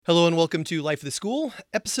Hello and welcome to Life of the School,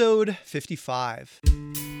 episode 55.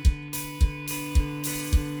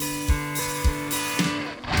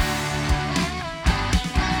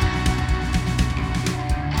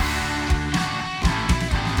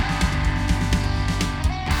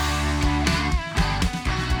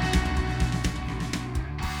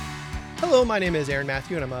 Hello, my name is Aaron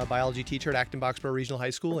Matthew, and I'm a biology teacher at Acton-Boxborough Regional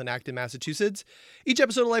High School in Acton, Massachusetts. Each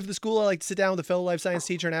episode of Life of the School, I like to sit down with a fellow life science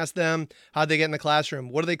teacher and ask them how'd they get in the classroom,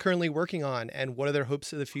 what are they currently working on, and what are their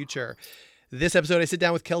hopes for the future. This episode, I sit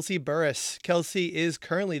down with Kelsey Burris. Kelsey is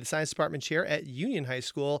currently the science department chair at Union High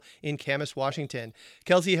School in Camas, Washington.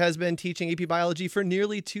 Kelsey has been teaching AP Biology for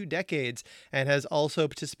nearly 2 decades and has also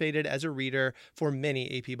participated as a reader for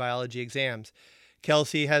many AP Biology exams.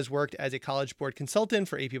 Kelsey has worked as a College Board consultant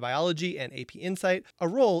for AP Biology and AP Insight, a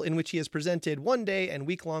role in which he has presented one-day and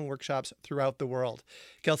week-long workshops throughout the world.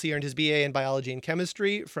 Kelsey earned his BA in Biology and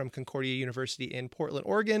Chemistry from Concordia University in Portland,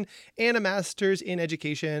 Oregon, and a Master's in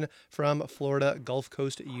Education from Florida Gulf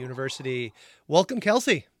Coast University. Welcome,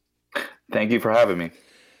 Kelsey. Thank you for having me.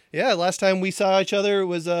 Yeah, last time we saw each other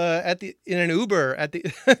was in an Uber at the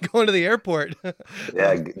going to the airport.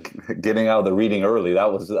 Yeah, getting out of the reading early,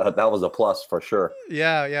 that was a plus for sure.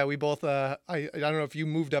 Yeah, we both. I don't know if you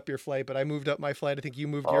moved up your flight, but I moved up my flight. I think you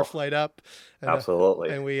moved your flight up. And, absolutely.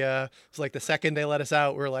 And we it was like the second they let us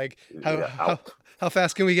out, we're like, how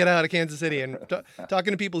fast can we get out of Kansas City? And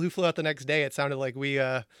talking to people who flew out the next day, it sounded like we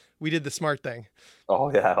did the smart thing. Oh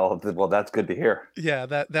yeah, well that's good to hear. Yeah,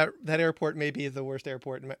 that airport may be the worst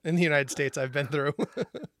airport in the United States I've been through.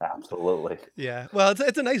 Absolutely. Yeah, well,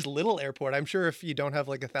 it's a nice little airport. I'm sure if you don't have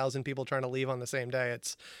like 1,000 people trying to leave on the same day,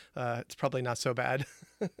 it's probably not so bad.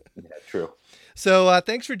 Yeah, true. So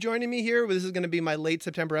thanks for joining me here. This is going to be my late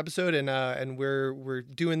September episode, and we're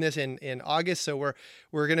doing this in August. So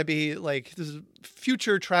we're going to be like, this is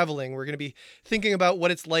future traveling. We're going to be thinking about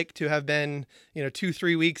what it's like to have been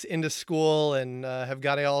 2-3 weeks into school and have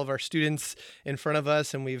got all of our students in front of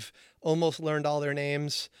us, and we've almost learned all their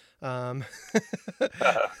names. And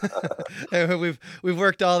we've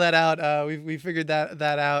worked all that out. We figured that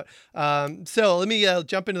out. So let me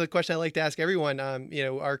jump into the question I like to ask everyone.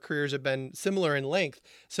 Our careers have been similar in length.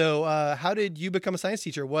 So how did you become a science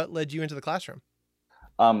teacher? What led you into the classroom?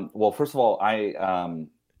 Well, first of all,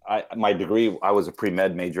 my degree, I was a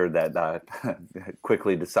pre-med major that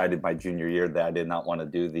quickly decided my junior year that I did not want to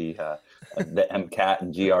do the MCAT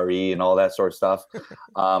and GRE and all that sort of stuff.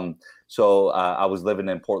 So I was living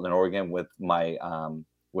in Portland, Oregon with my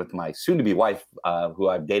soon-to-be wife, who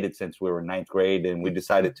I've dated since we were in 9th grade, and we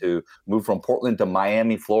decided to move from Portland to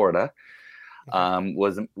Miami, Florida. I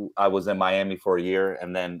was in Miami for a year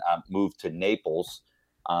and then moved to Naples.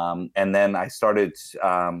 And then I started,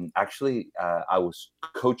 I was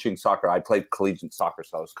coaching soccer. I played collegiate soccer,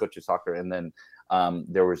 so I was coaching soccer. And then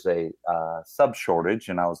there was a sub shortage,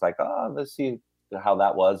 and I was like, let's see how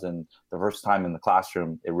that was. And the first time in the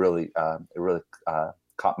classroom, it really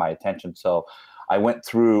caught my attention. So I went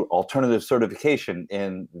through alternative certification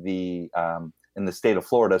in the state of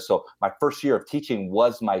Florida. So my first year of teaching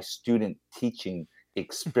was my student teaching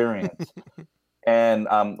experience. And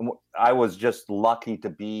I was just lucky to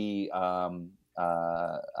be in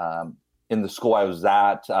the school I was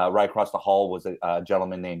at. Right across the hall was a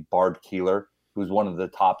gentleman named Bard Keeler, who's one of the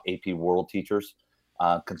top AP world teachers,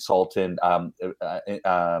 consultant,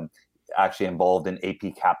 actually involved in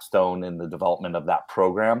AP Capstone in the development of that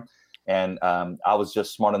program. And I was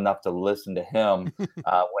just smart enough to listen to him when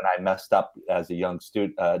I messed up as a young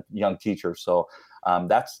teacher. So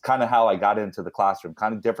that's kind of how I got into the classroom.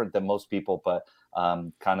 Kind of different than most people, but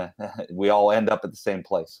we all end up at the same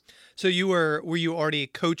place. So were you already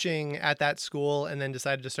coaching at that school and then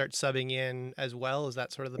decided to start subbing in as well? Is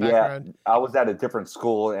that sort of the background? Yeah, I was at a different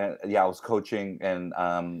school, and I was coaching, and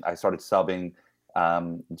I started subbing.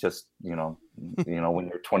 Just when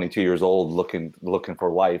you're 22 years old, looking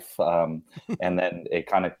for life, and then it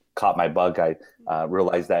kind of caught my bug. I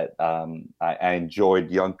realized that I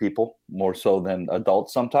enjoyed young people more so than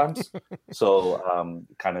adults sometimes, so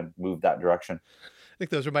kind of moved that direction. I think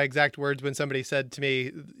those were my exact words when somebody said to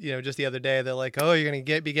me, just the other day, they're like, "Oh, you're going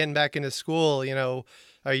to be getting back into school,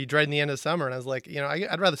 are you dreading the end of summer?" And I was like,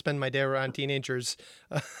 I'd rather spend my day around teenagers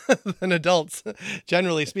than adults,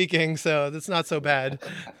 generally speaking. So that's not so bad.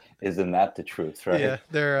 Isn't that the truth, right? Yeah,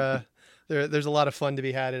 there's a lot of fun to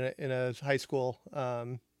be had in a high school.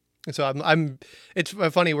 So it's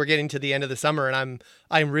funny, we're getting to the end of the summer, and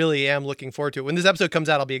I really am looking forward to it. When this episode comes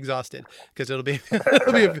out, I'll be exhausted because it'll be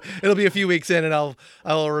a few weeks in, and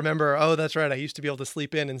I'll remember, oh, that's right, I used to be able to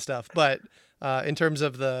sleep in and stuff. But in terms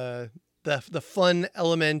of the fun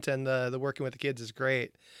element and the working with the kids is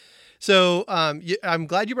great. So I'm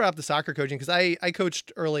glad you brought up the soccer coaching because I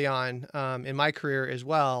coached early on in my career as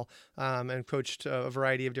well, and coached a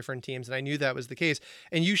variety of different teams, and I knew that was the case.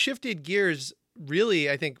 And you shifted gears really,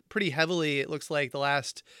 I think, pretty heavily. It looks like the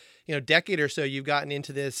last decade or so, you've gotten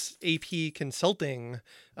into this AP consulting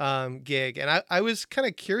gig, and I was kind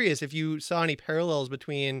of curious if you saw any parallels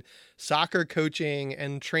between soccer coaching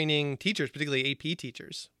and training teachers, particularly AP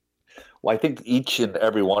teachers. Well, I think each and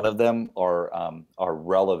every one of them are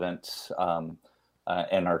relevant,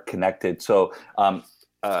 and are connected. So,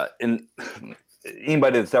 in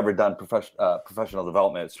anybody that's ever done professional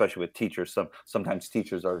development, especially with teachers, sometimes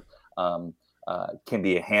teachers are can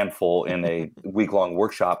be a handful in a week-long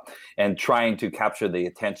workshop, and trying to capture the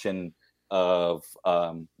attention of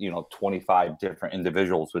 25 different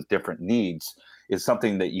individuals with different needs is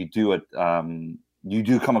something that you do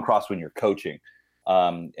come across when you're coaching,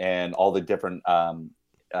 and all the different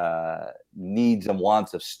needs and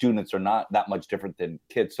wants of students are not that much different than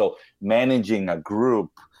kids. So managing a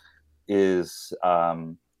group is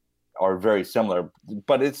are very similar,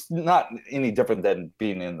 but it's not any different than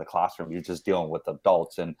being in the classroom. You're just dealing with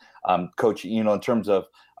adults, and coaching, in terms of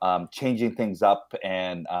changing things up,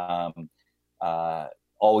 and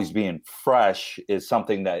always being fresh is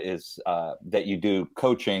something that is that you do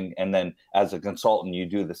coaching, and then as a consultant you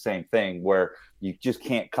do the same thing, where you just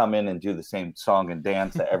can't come in and do the same song and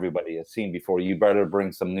dance that everybody has seen before. You better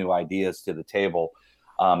bring some new ideas to the table,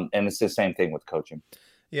 and it's the same thing with coaching.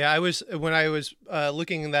 Yeah, when I was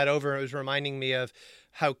looking that over, it was reminding me of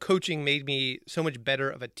how coaching made me so much better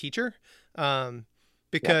of a teacher.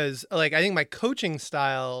 Because like, I think my coaching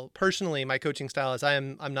style, personally, my coaching style is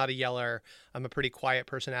I'm not a yeller. I'm a pretty quiet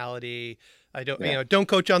personality. I don't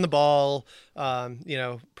coach on the ball.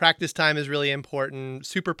 Practice time is really important,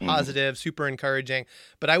 super positive, super encouraging.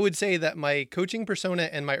 But I would say that my coaching persona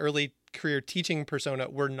and my early career teaching persona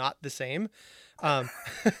were not the same. Um,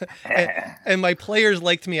 and my players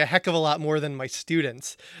liked me a heck of a lot more than my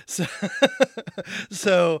students.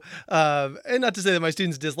 So, and not to say that my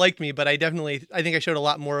students disliked me, but I think I showed a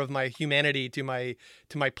lot more of my humanity to my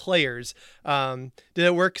players. Did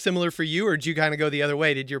it work similar for you, or did you kind of go the other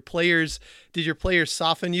way? Did your players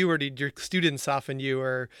soften you, or did your students soften you,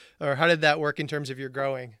 or how did that work in terms of your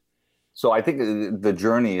growing? So I think the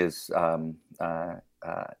journey is an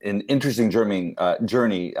interesting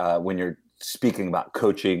journey when you're speaking about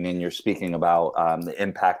coaching and you're speaking about the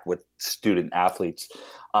impact with student athletes.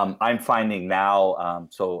 I'm finding now,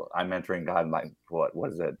 so I'm entering my,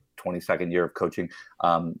 what is it, 22nd year of coaching,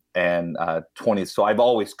 and 20. So I've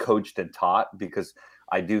always coached and taught because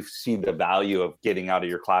I do see the value of getting out of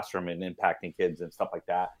your classroom and impacting kids and stuff like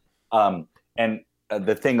that. And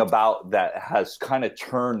the thing about that has kind of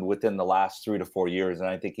turned within the last 3 to 4 years, and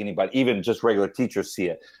I think anybody, even just regular teachers, see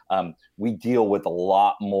it. We deal with a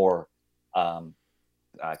lot more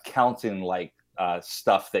counseling like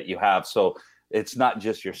stuff that you have. So it's not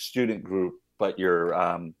just your student group, but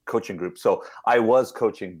your coaching group. So I was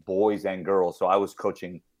coaching boys and girls. So I was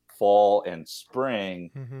coaching fall and spring,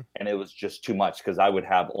 and it was just too much because I would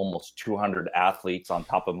have almost 200 athletes on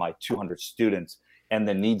top of my 200 students, and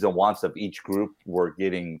the needs and wants of each group were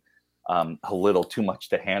getting a little too much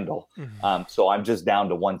to handle. So I'm just down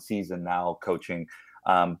to one season now coaching.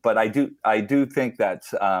 But I do think that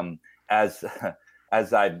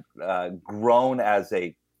as I've grown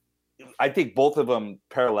I think both of them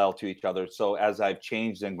parallel to each other. So as I've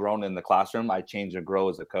changed and grown in the classroom, I change and grow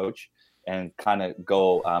as a coach, and kind of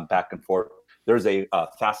go back and forth. There's a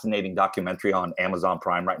fascinating documentary on Amazon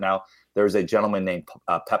Prime right now. There's a gentleman named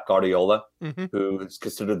Pep Guardiola, who is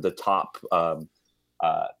considered the top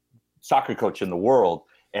soccer coach in the world.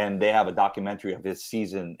 And they have a documentary of his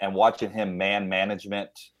season, and watching him man management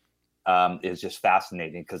is just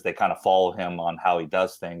fascinating because they kind of follow him on how he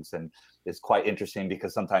does things. And it's quite interesting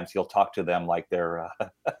because sometimes he'll talk to them like they're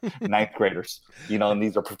ninth graders, and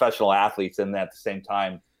these are professional athletes. And at the same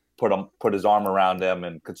time, put his arm around them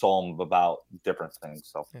and console them about different things.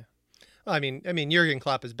 So, yeah. I mean, Jurgen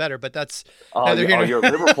Klopp is better, but that's you're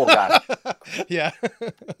a Liverpool guy. Yeah.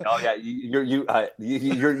 Oh yeah,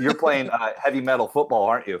 you're playing heavy metal football,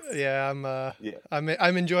 aren't you? Yeah,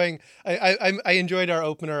 I'm enjoying. I enjoyed our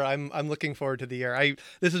opener. I'm looking forward to the year.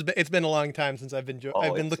 It's been a long time since I've been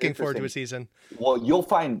looking forward to a season. Well, you'll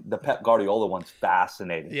find the Pep Guardiola one's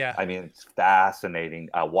fascinating. Yeah, I mean, it's fascinating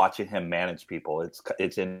watching him manage people.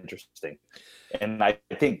 It's interesting. And I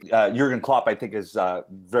think Jurgen Klopp, I think, is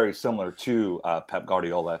very similar to Pep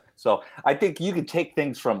Guardiola. So I think you can take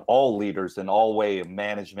things from all leaders and all way of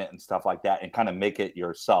management and stuff like that, and kind of make it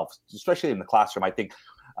yourself, especially in the classroom. I think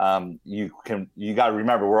you got to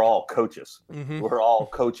remember, we're all coaches. Mm-hmm. We're all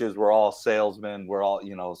coaches. We're all salesmen. We're all,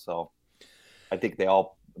 so I think they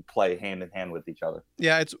all play hand in hand with each other.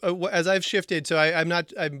 Yeah, it's as I've shifted. So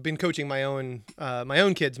I've been coaching my own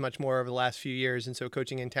kids much more over the last few years, and so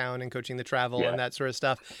coaching in town and coaching the travel Yeah. and that sort of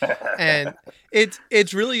stuff. And it's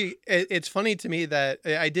funny to me that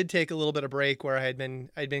I did take a little bit of break where I'd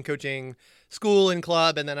been coaching school and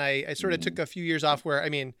club, and then I sort of took a few years off where, I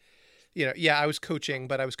mean, yeah, I was coaching,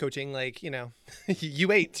 but I was coaching like,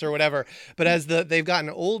 U8s or whatever. But as they've gotten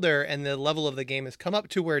older and the level of the game has come up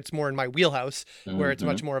to where it's more in my wheelhouse, where it's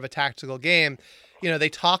much more of a tactical game, they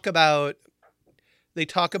talk about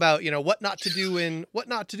what not to do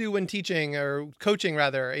when teaching or coaching,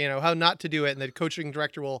 rather, how not to do it, and the coaching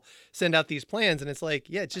director will send out these plans, and it's like,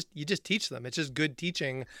 yeah, you just teach them. It's just good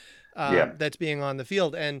teaching that's being on the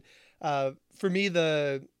field. And for me,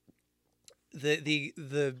 the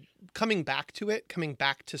coming back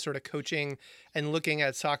to sort of coaching and looking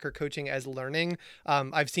at soccer coaching as learning.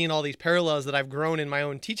 I've seen all these parallels that I've grown in my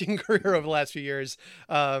own teaching career over the last few years.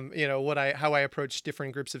 How I approach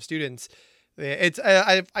different groups of students.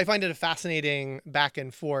 I find it a fascinating back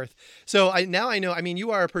and forth. So I know, I mean,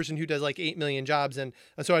 you are a person who does like 8 million jobs. And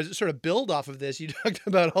so I sort of build off of this. You talked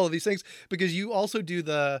about all of these things because you also do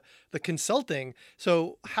the consulting.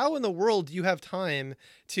 So how in the world do you have time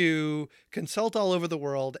to consult all over the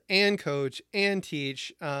world and coach and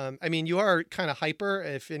teach? I mean, you are kind of hyper.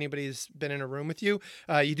 If anybody's been in a room with you,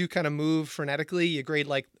 you do kind of move frenetically. You grade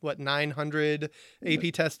like 900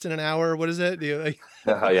 AP tests in an hour. What is it?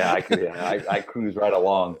 Yeah, I cruise right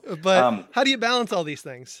along. But how do you balance all these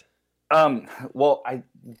things? Well,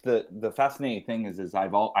 the fascinating thing is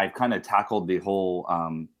I've kind of tackled the whole.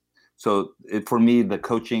 For me, the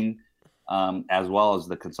coaching, as well as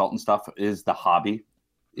the consultant stuff, is the hobby.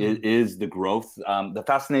 It is the growth. The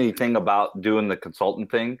fascinating thing about doing the consultant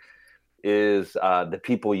thing is the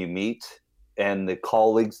people you meet and the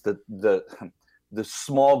colleagues, the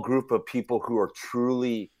small group of people who are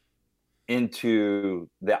truly into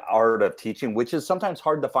the art of teaching, which is sometimes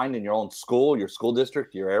hard to find in your own school, your school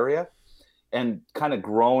district, your area, and kind of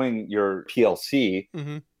growing your PLC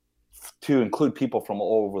to include people from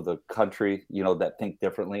all over the country, that think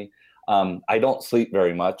differently. I don't sleep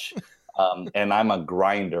very much, and I'm a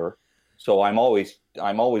grinder, so I'm always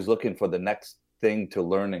looking for the next thing to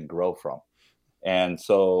learn and grow from. And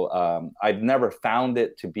so I've never found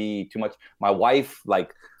it to be too much. My wife,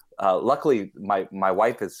 luckily, my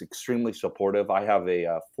wife is extremely supportive. I have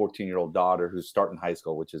a 14-year-old daughter who's starting high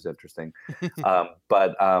school, which is interesting.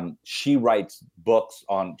 But she writes books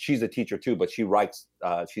she's a teacher too, but she writes,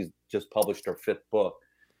 she's just published her 5th book.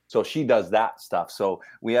 So she does that stuff. So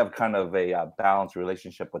we have kind of a balanced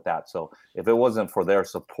relationship with that. So if it wasn't for their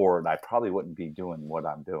support, I probably wouldn't be doing what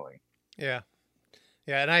I'm doing. Yeah.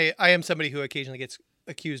 Yeah. And I am somebody who occasionally gets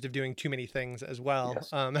accused of doing too many things as well. Yes.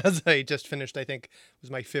 As I just finished, I think it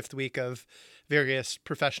was my 5th week of various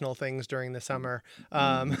professional things during the summer,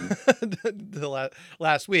 the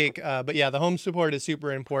last week. But yeah, the home support is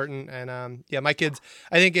super important. And yeah, my kids,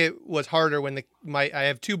 I think it was harder when I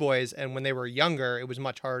have 2 boys, and when they were younger, it was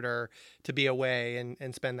much harder to be away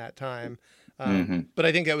and spend that time. But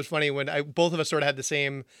I think that was funny when both of us sort of had the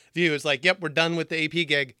same view. It's like, yep, we're done with the AP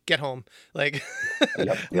gig. Get home. Like,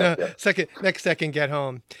 Yep. next second, get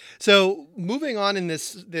home. So moving on in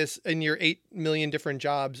this in your 8 million different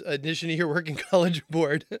jobs, in addition to your working College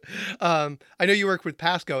Board, I know you work with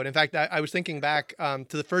Pasco, and in fact, I was thinking back to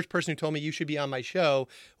the first person who told me you should be on my show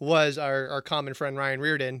was our common friend Ryan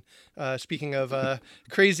Reardon. Speaking of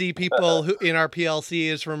crazy people who in our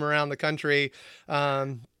PLCs from around the country.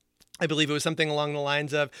 I believe it was something along the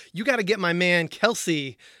lines of, you got to get my man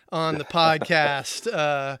Kelsey on the podcast.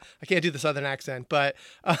 I can't do the Southern accent, but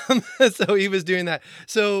so he was doing that.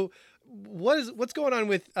 So what's going on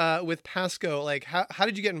with Pasco? Like, how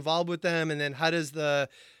did you get involved with them? And then how does the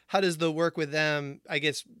work with them, I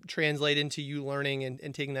guess, translate into you learning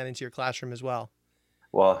and taking that into your classroom as well?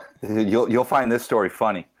 Well, you'll find this story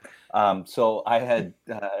funny. So I had,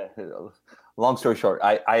 long story short,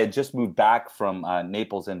 I had just moved back from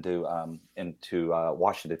Naples into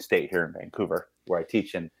Washington State here in Vancouver, where I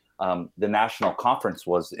teach. And the national conference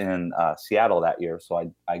was in Seattle that year.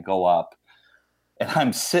 So I go up, and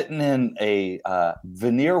I'm sitting in a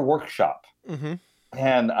veneer workshop,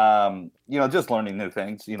 and just learning new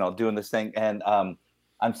things, doing this thing. And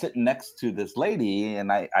I'm sitting next to this lady,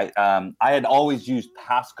 and I had always used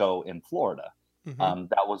Pasco in Florida.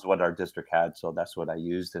 That was what our district had, so that's what I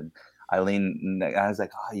used. And Eileen, I was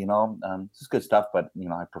like, this is good stuff, but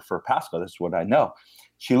I prefer Pasco. This is what I know.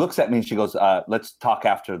 She looks at me and she goes, "Let's talk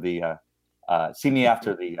after the see me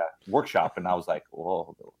after the workshop, and I was like,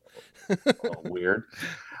 whoa, weird.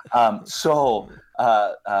 Long story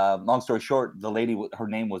short, the lady, her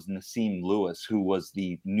name was Nassim Lewis, who was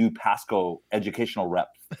the new Pasco educational rep.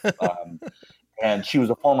 And she was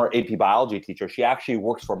a former AP biology teacher. She actually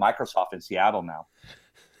works for Microsoft in Seattle now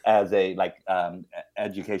as a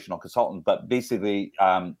educational consultant. But basically,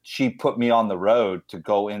 she put me on the road to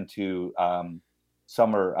go into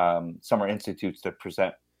summer institutes to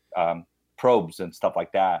present probes and stuff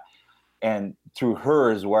like that. And through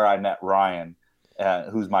her is where I met Ryan,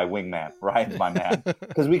 who's my wingman. Ryan's my man,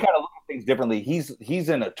 because we kind of look at things differently. He's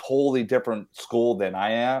in a totally different school than I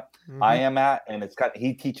am. Mm-hmm. I am at, and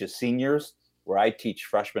he teaches seniors where I teach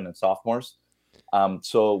freshmen and sophomores.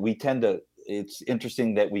 So we tend to. It's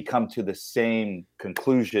interesting that we come to the same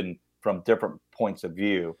conclusion from different points of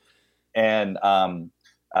view, and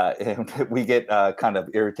we get kind of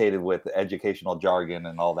irritated with educational jargon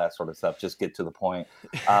and all that sort of stuff. Just get to the point.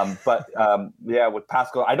 But with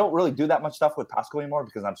Pasco, I don't really do that much stuff with Pasco anymore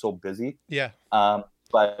because I'm so busy. Yeah.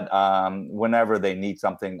 But whenever they need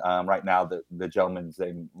something, right now the gentleman's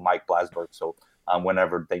named Mike Blasberg. So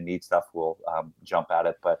whenever they need stuff, we'll jump at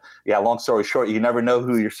it. But yeah, long story short, you never know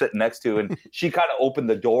who you're sitting next to. And she kind of opened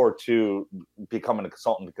the door to becoming a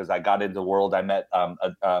consultant because I got into the world. I met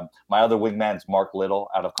my other wingman's Mark Little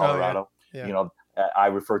out of Colorado. Oh, yeah. Yeah. You know, I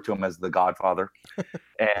refer to him as the Godfather.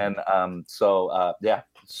 And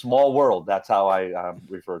small world. That's how I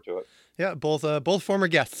refer to it. Yeah, both former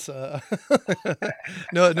guests.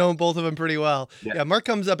 Know both of them pretty well. Yeah, Mark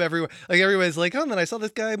comes up everywhere. Like everybody's like, oh, and then I saw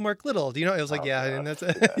this guy Mark Little. Do you know? I was like, and that's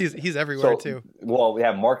he's everywhere too. Well,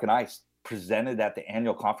 Mark and I presented at the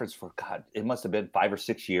annual conference for it must have been 5 or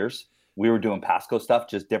 6 years. We were doing Pasco stuff,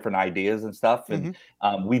 just different ideas and stuff, and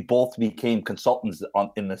we both became consultants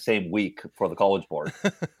in the same week for the College Board.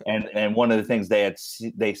 and one of the things they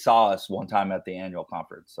saw us one time at the annual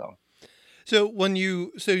conference. So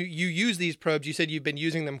you use these probes, you said you've been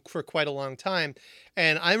using them for quite a long time,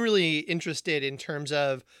 and I'm really interested in terms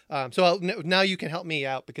of now you can help me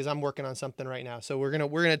out because I'm working on something right now. So we're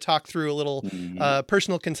gonna talk through a little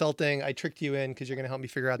personal consulting. I tricked you in because you're gonna help me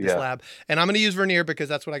figure out this lab, and I'm gonna use Vernier because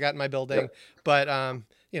that's what I got in my building. But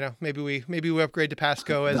maybe we upgrade to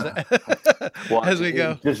Pasco as as we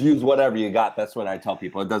go. Just use whatever you got. That's what I tell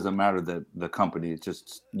people. It doesn't matter the company.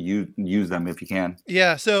 Just use them if you can.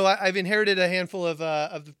 Yeah. So I've inherited a handful of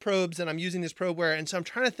the probes, and I'm using this probeware, and so I'm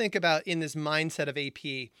trying to think about in this mindset of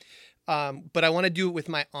AP. But I want to do it with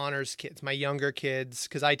my honors kids, my younger kids,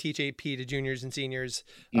 because I teach AP to juniors and seniors,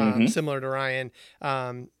 similar to Ryan.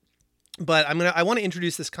 But I want to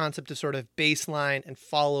introduce this concept of sort of baseline and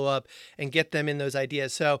follow up and get them in those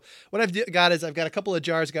ideas. So what I've got is I've got a couple of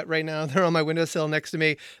jars right now. They're on my windowsill next to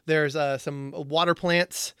me. There's some water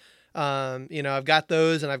plants. I've got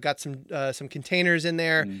those, and I've got some containers in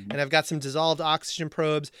there, and I've got some dissolved oxygen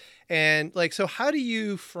probes. And so how do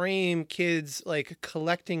you frame kids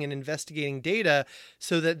collecting and investigating data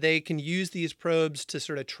so that they can use these probes to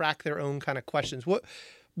sort of track their own kind of questions?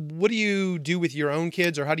 What do you do with your own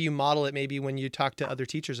kids, or how do you model it maybe when you talk to other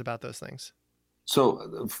teachers about those things?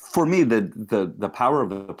 So for me, the power of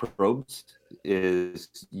the probes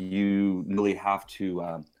is you really have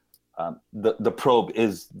to, the probe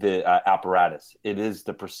is the apparatus. It is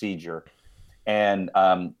the procedure. And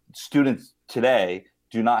students today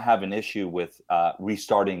do not have an issue with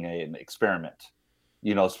restarting an experiment,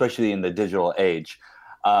 especially in the digital age.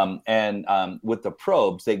 With the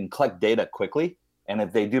probes, they can collect data quickly. And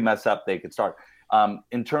if they do mess up, they could start.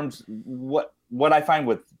 In terms, what I find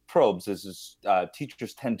with probes is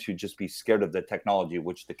teachers tend to just be scared of the technology,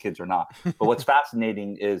 which the kids are not. But what's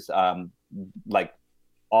fascinating is off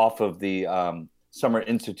of the Summer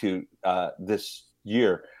Institute this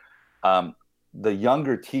year, the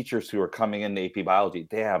younger teachers who are coming into AP Biology,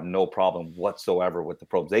 they have no problem whatsoever with the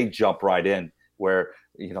probes. They jump right in where,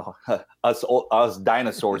 us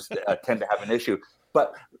dinosaurs tend to have an issue.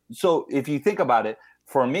 But so if you think about it,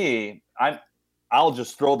 for me, I'll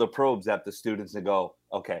just throw the probes at the students and go,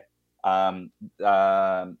 okay,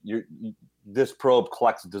 this probe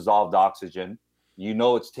collects dissolved oxygen.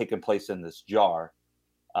 It's taking place in this jar.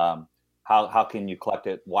 How can you collect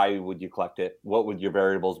it? Why would you collect it? What would your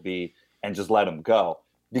variables be? And just let them go.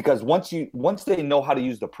 Because once they know how to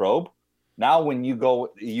use the probe, now when you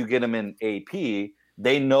get them in AP,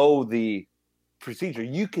 they know the procedure.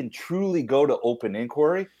 You can truly go to open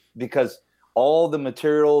inquiry because all the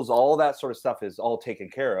materials, all that sort of stuff is all taken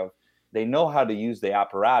care of. They know how to use the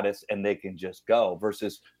apparatus and they can just go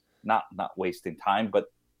versus not wasting time, but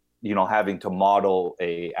having to model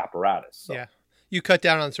a apparatus. So. Yeah. You cut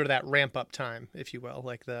down on sort of that ramp up time, if you will,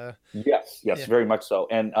 Yes, very much so.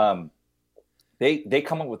 And they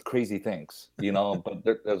come up with crazy things,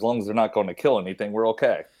 but as long as they're not going to kill anything, we're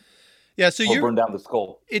okay. Yeah. So Or burn down the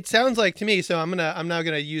school. It sounds like to me. So I'm now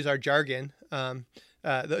gonna use our jargon.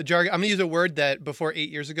 The jargon. I'm gonna use a word that before 8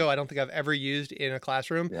 years ago I don't think I've ever used in a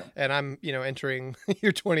classroom, and I'm entering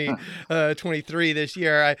year 23 this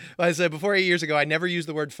year. I said before 8 years ago I never used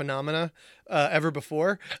the word phenomena ever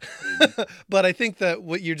before, but I think that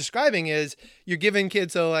what you're describing is you're giving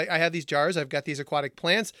kids. So I have these jars. I've got these aquatic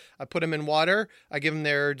plants. I put them in water. I give them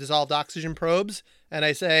their dissolved oxygen probes, and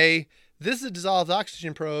I say this is a dissolved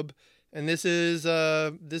oxygen probe. And this is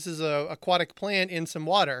a aquatic plant in some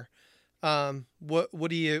water. What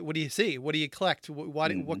do you see? What do you collect?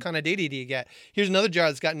 What kind of data do you get? Here's another jar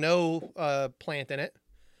that's got no plant in it.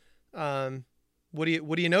 What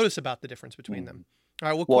do you notice about the difference between them? All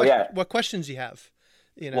right. What questions do you have?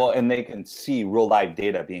 Well, and they can see real live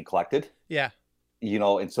data being collected. Yeah.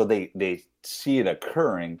 And so they see it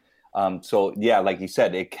occurring. So yeah, like you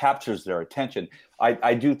said, it captures their attention.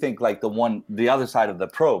 I do think like the other side of the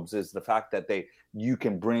probes is the fact that you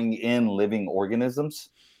can bring in living organisms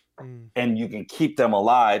and you can keep them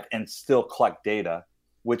alive and still collect data,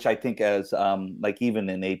 which I think as like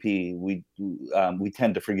even in AP, we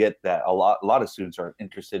tend to forget that a lot of students are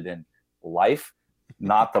interested in life,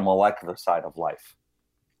 not the molecular side of life.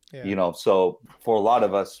 Yeah. So for a lot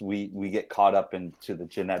of us, we get caught up into the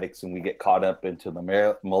genetics and we get caught up into the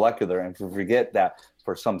molecular, and we forget that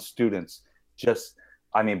for some students,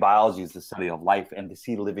 biology is the study of life, and to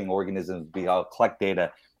see living organisms be able to collect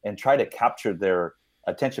data and try to capture their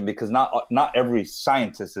attention, because not every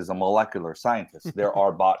scientist is a molecular scientist. There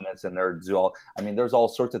are botanists and there's all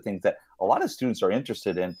sorts of things that a lot of students are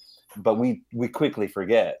interested in, but we quickly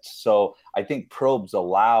forget. So I think probes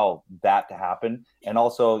allow that to happen. And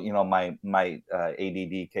also, my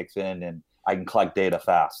ADD kicks in and I can collect data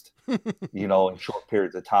fast, in short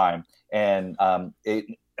periods of time. And I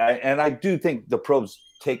do think the probes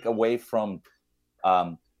take away from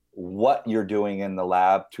what you're doing in the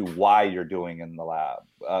lab to why you're doing in the lab.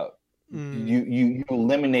 You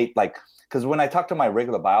eliminate, because when I talk to my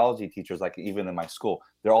regular biology teachers, like even in my school,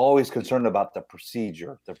 they're always concerned about the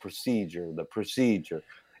procedure. And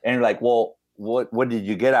you're like, well, what did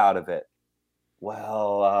you get out of it?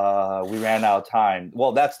 Well, we ran out of time.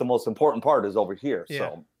 Well, that's the most important part is over here. Yeah.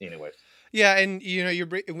 So anyways. Yeah, and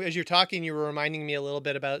as you're talking, you were reminding me a little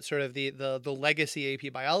bit about sort of the legacy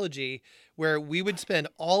AP biology, where we would spend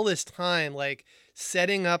all this time like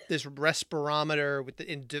setting up this respirometer with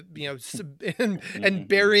and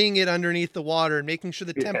burying it underneath the water and making sure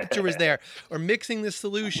the temperature was there, or mixing the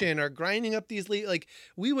solution, or grinding up these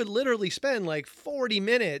we would literally spend like 40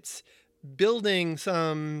 minutes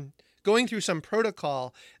going through some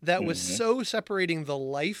protocol that was so separating the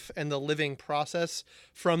life and the living process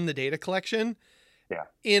from the data collection. Yeah.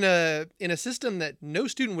 In a system that no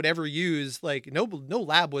student would ever use, like no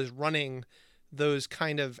lab was running those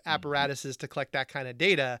kind of apparatuses to collect that kind of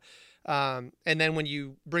data. And then when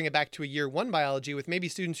you bring it back to a year one biology with maybe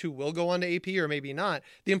students who will go on to AP or maybe not,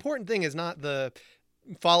 the important thing is not the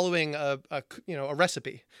following a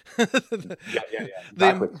recipe.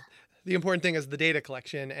 Exactly. The important thing is the data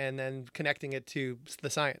collection and then connecting it to the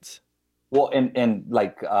science. Well, and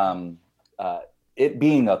like it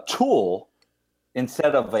being a tool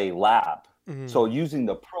instead of a lab. Mm-hmm. So using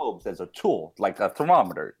the probes as a tool, like a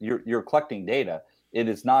thermometer, you're collecting data. It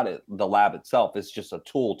is not the lab itself. It's just a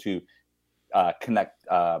tool to connect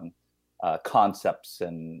concepts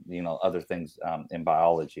and other things in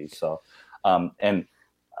biology. So one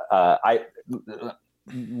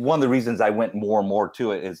of the reasons I went more and more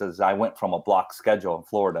to it is as I went from a block schedule in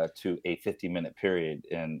Florida to a 50-minute period,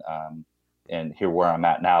 and here where I'm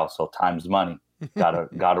at now. So time's money.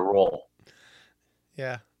 Gotta roll.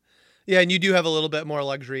 Yeah. Yeah, and you do have a little bit more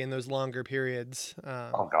luxury in those longer periods.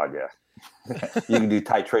 Oh God, yeah. You can do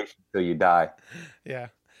titration till you die. Yeah.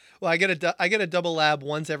 Well, I get a double lab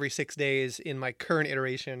once every 6 days in my current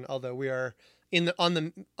iteration, although we are on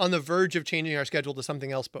the verge of changing our schedule to something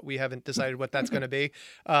else, but we haven't decided what that's going to be.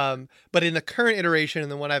 But in the current iteration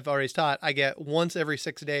and the one I've already taught, I get once every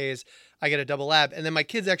 6 days, I get a double lab. And then my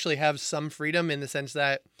kids actually have some freedom in the sense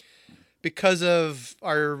that because of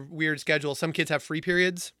our weird schedule, some kids have free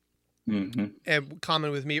periods. Mm-hmm. And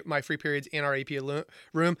common with me, my free periods in our AP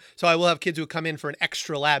room. So I will have kids who come in for an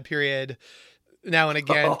extra lab period now and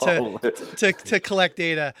again to collect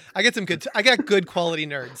data. I got good quality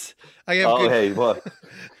nerds.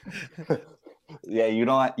 Yeah, you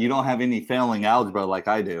don't have any failing algebra like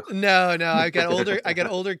I do. No, I got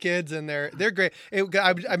older kids, and they're great.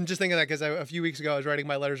 I'm just thinking that because a few weeks ago I was writing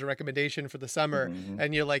my letters of recommendation for the summer,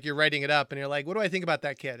 and you're writing it up, and you're like, what do I think about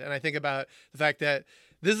that kid? And I think about the fact that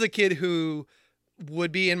this is a kid who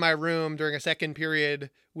would be in my room during a second period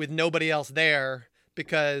with nobody else there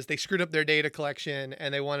because they screwed up their data collection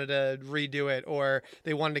and they wanted to redo it, or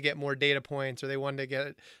they wanted to get more data points, or they wanted to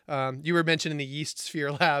get, you were mentioning the yeast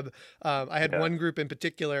sphere lab. I had one group in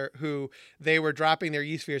particular who they were dropping their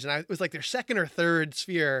yeast spheres, and it was like their second or third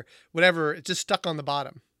sphere, whatever, it just stuck on the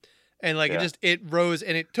bottom. And like it rose,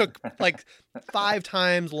 and it took like 5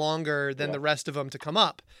 times longer than the rest of them to come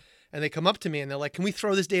up. And they come up to me and they're like, "Can we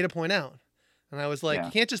throw this data point out?" And I was like, "You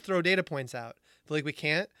can't just throw data points out." They're like, "We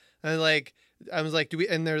can't." And I was like, "Do we?"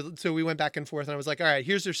 And so we went back and forth, and I was like, "All right,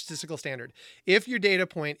 here's your statistical standard. If your data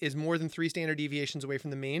point is more than 3 standard deviations away from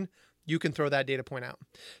the mean, you can throw that data point out."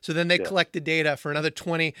 So then they collected data for another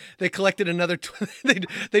 20. They collected another 20.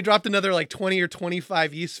 They dropped another like 20 or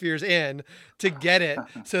 25 yeast spheres in to get it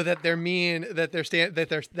so that their mean, that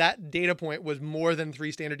that data point was more than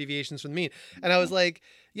 3 standard deviations from the mean. And I was like,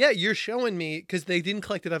 yeah, you're showing me, because they didn't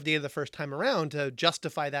collect enough data the first time around to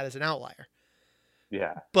justify that as an outlier.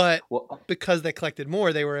 Yeah. But because they collected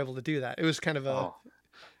more, they were able to do that. It was kind of a...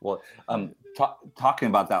 Talking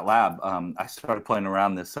about that lab, I started playing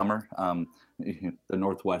around this summer. The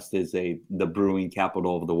Northwest is the brewing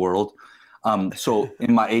capital of the world. So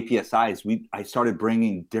in my APSIs, I started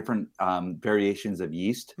bringing different variations of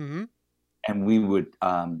yeast, and we would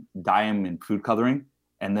dye them in food coloring,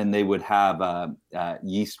 and then they would have a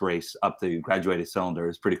yeast race up the graduated cylinder.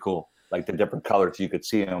 It's pretty cool. Like the different colors, you could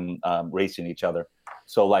see them racing each other.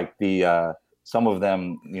 So like some of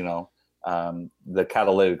them, the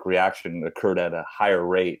catalytic reaction occurred at a higher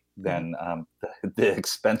rate than the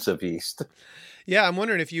expensive yeast. Yeah, I'm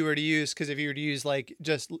wondering if you were to use, because if you were to use like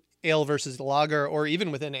just ale versus lager, or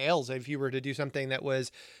even within ales, if you were to do something that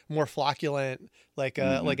was more flocculent, like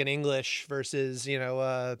an English versus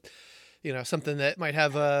something that might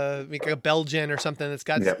have like a Belgian or something that's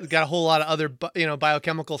got a whole lot of other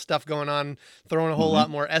biochemical stuff going on, throwing a whole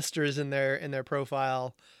lot more esters in their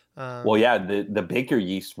profile. The Baker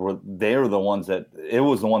yeast they were the ones it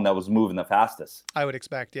was the one that was moving the fastest. I would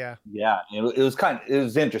expect, yeah. Yeah, it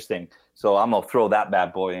was interesting. So I'm gonna throw that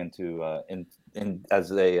bad boy into in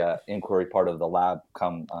as a inquiry part of the lab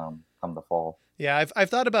come the fall. Yeah, I've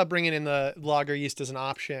thought about bringing in the lager yeast as an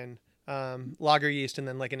option. Lager yeast and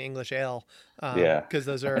then like an English ale, because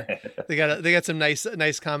those are they got some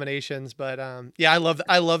nice combinations. But I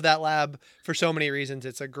love that lab for so many reasons.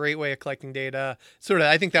 It's a great way of collecting data. Sort of,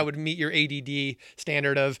 I think that would meet your ADD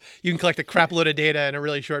standard of you can collect a crap load of data in a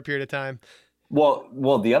really short period of time.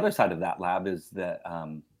 Well, the other side of that lab is that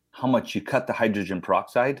how much you cut the hydrogen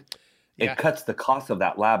peroxide. It cuts the cost of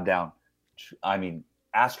that lab down. I mean,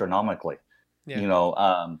 astronomically.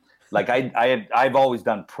 Yeah. Like I've always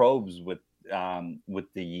done probes with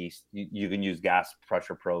the yeast. You can use gas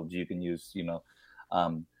pressure probes. You can use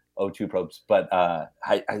O2 probes, but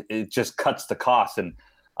it just cuts the cost, and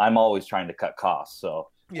I'm always trying to cut costs. So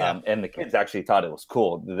and the kids actually thought it was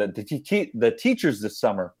cool. The teachers this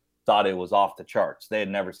summer thought it was off the charts. They had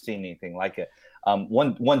never seen anything like it.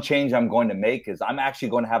 One change I'm going to make is I'm actually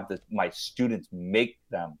going to have my students make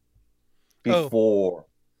them before.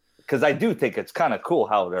 Because I do think it's kind of cool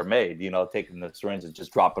how they're made, taking the syringe and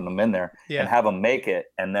just dropping them in there and have them make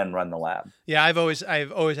it and then run the lab. Yeah, I've always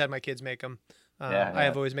had my kids make them. I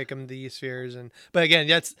have always make them the spheres, but again,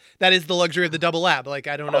 that is the luxury of the double lab. Like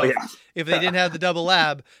I don't know if they didn't have the double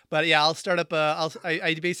lab, but yeah, I'll start up.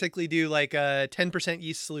 I basically do like a 10%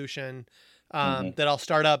 yeast solution that I'll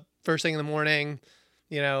start up first thing in the morning,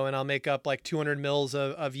 and I'll make up like 200 mils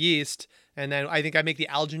of yeast. And then I think I make the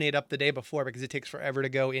alginate up the day before because it takes forever to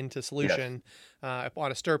go into solution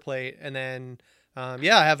on a stir plate. And then, I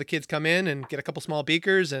have the kids come in and get a couple small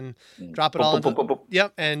beakers and drop it all into.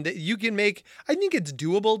 Yep. And you can I think it's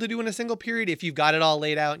doable to do in a single period if you've got it all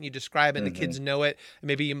laid out and you describe it and the kids know it. And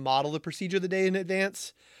maybe you model the procedure the day in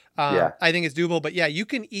advance. I think it's doable. But you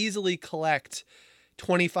can easily collect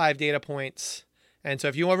 25 data points. And so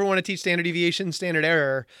if you ever want to teach standard deviation, standard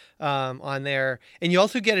error on there, and you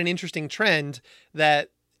also get an interesting trend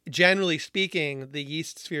that generally speaking, the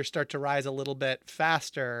yeast spheres start to rise a little bit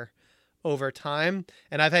faster over time.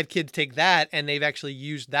 And I've had kids take that and they've actually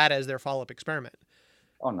used that as their follow-up experiment.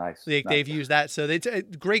 Oh, nice. They've used that. So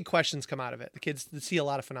great questions come out of it. The kids see a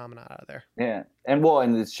lot of phenomena out of there. Yeah. And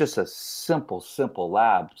it's just a simple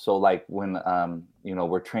lab. So like when,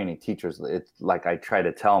 we're training teachers, it's like, I try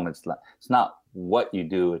to tell them it's not what you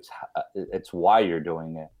do. It's why you're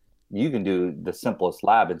doing it. You can do the simplest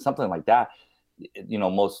lab and something like that.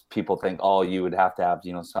 Most people think, oh, you would have to have,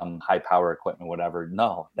 some high power equipment, whatever.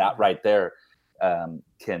 No, that right there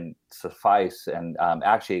can suffice and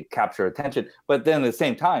actually capture attention. But then at the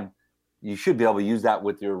same time, you should be able to use that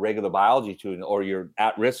with your regular biology student or your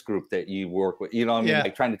at-risk group that you work with. You know what I mean? Yeah.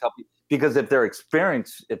 Like trying to tell people, because if they're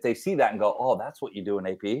experienced, if they see that and go, oh, that's what you do in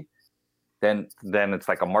AP, then it's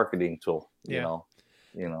like a marketing tool, Yeah.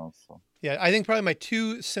 So. Yeah, I think probably my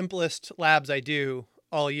two simplest labs I do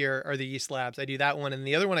all year are the yeast labs. I do that one, and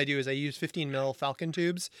the other one I do is I use 15 mil Falcon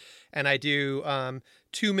tubes, and I do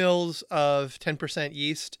 2 mils of 10%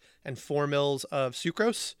 yeast and 4 mils of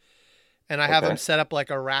sucrose, and I have them set up like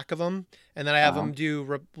a rack of them, and then I have them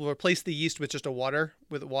replace the yeast with just water,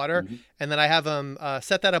 and then I have them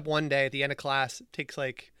set that up one day at the end of class. It takes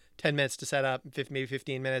like 10 minutes to set up, maybe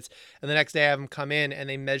 15 minutes, and the next day I have them come in and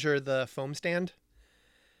they measure the foam stand.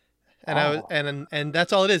 And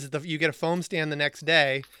that's all it is. You get a foam stand the next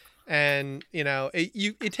day, and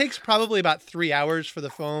it takes probably about 3 hours for the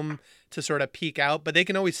foam to sort of peak out, but they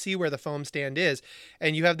can always see where the foam stand is,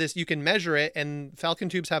 and you can measure it. And Falcon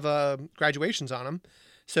tubes have graduations on them,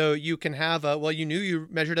 so you can have you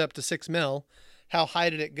measured it up to 6 mil. How high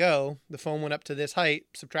did it go? The foam went up to this height.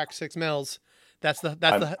 Subtract 6 mils. That's the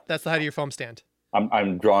height of your foam stand.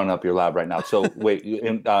 I'm drawing up your lab right now. So wait,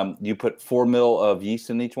 you put 4 mil of yeast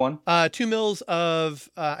in each one? 2 mils of,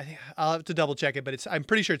 I'll have to double check it, but I'm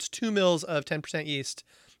pretty sure it's 2 mils of 10% yeast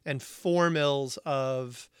and 4 mils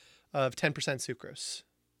of 10% sucrose.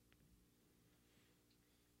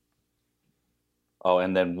 Oh,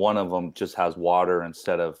 and then one of them just has water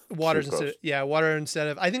instead of water sucrose. instead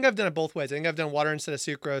of, I think I've done it both ways. I think I've done water instead of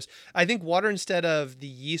sucrose. I think water instead of the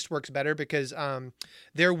yeast works better because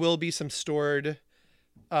there will be some stored,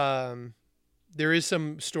 there is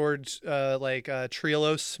some stored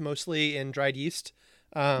trehalose mostly in dried yeast.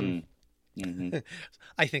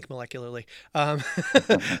 I think molecularly.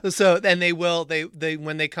 So then they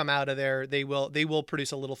when they come out of there, they will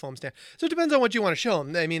produce a little foam stand. So it depends on what you want to show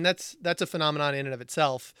them. I mean, that's a phenomenon in and of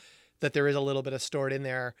itself, that there is a little bit of stored in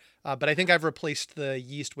there. But I think I've replaced the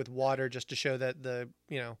yeast with water just to show that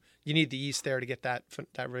you need the yeast there to get that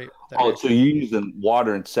rate. So you're using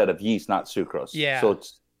water instead of yeast, not sucrose. Yeah.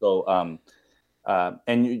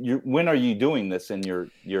 And when are you doing this in your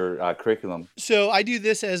curriculum? So I do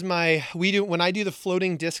this when I do the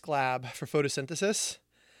floating disc lab for photosynthesis.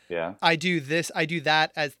 Yeah. I do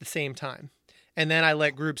that at the same time. And then I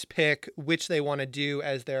let groups pick which they want to do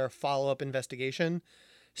as their follow-up investigation.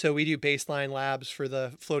 So we do baseline labs for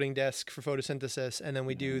the floating disc for photosynthesis, and then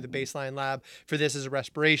we do the baseline lab for this as a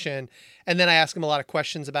respiration. And then I ask them a lot of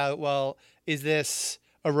questions about, well, is this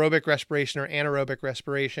aerobic respiration or anaerobic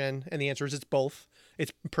respiration? And the answer is it's both.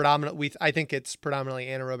 It's I think it's predominantly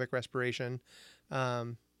anaerobic respiration.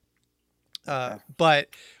 But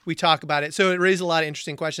we talk about it. So it raises a lot of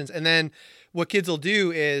interesting questions. And then what kids will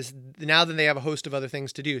do is now that they have a host of other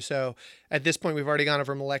things to do. So at this point, we've already gone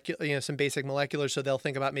over some basic molecular. So they'll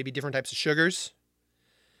think about maybe different types of sugars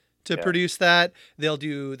to produce that. They'll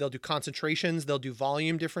do concentrations. They'll do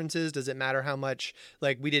volume differences. Does it matter how much?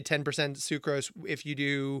 Like we did 10% sucrose. If you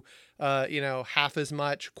do, half as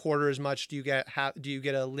much, quarter as much, do you get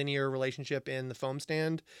a linear relationship in the foam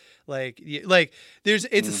stand? It's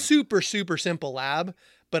a super, super simple lab,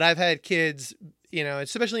 but I've had kids,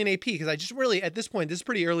 especially in AP, because I just really, at this point, this is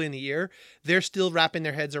pretty early in the year, they're still wrapping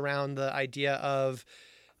their heads around the idea of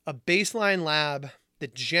a baseline lab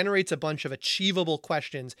that generates a bunch of achievable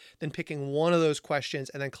questions, then picking one of those questions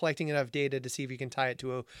and then collecting enough data to see if you can tie it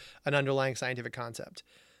to an underlying scientific concept.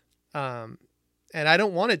 And I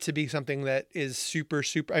don't want it to be something that is super,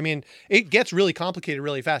 super, I mean, it gets really complicated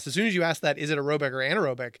really fast. As soon as you ask that, is it aerobic or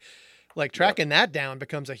anaerobic? Tracking that down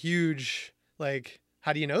becomes a huge,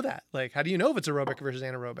 how do you know that? How do you know if it's aerobic versus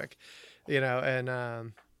anaerobic?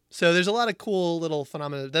 So there's a lot of cool little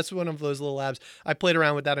phenomena. That's one of those little labs. I played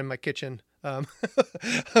around with that in my kitchen. That's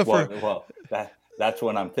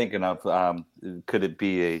what I'm thinking of. Could it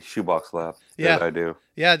be a shoebox lab? Yeah, I do.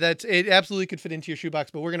 Yeah, it absolutely could fit into your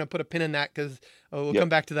shoebox, but we're going to put a pin in that because we'll come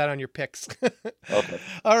back to that on your picks. Okay.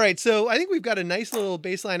 All right. So I think we've got a nice little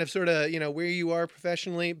baseline of sort of, where you are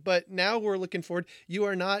professionally, but now we're looking forward. You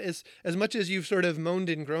are not as much as you've sort of moaned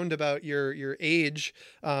and groaned about your age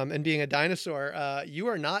and being a dinosaur. You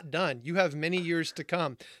are not done. You have many years to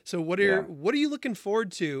come. So what are you looking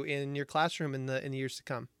forward to in your classroom in the years to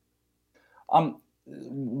come?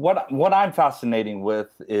 What I'm fascinating with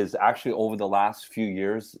is actually over the last few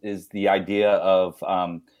years is the idea of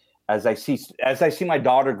as I see my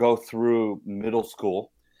daughter go through middle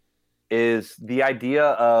school, is the idea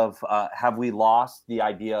of have we lost the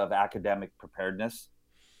idea of academic preparedness?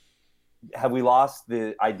 Have we lost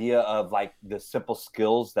the idea of the simple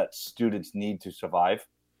skills that students need to survive?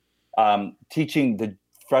 Teaching the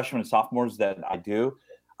freshmen and sophomores that I do,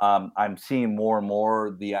 I'm seeing more and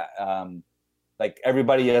more like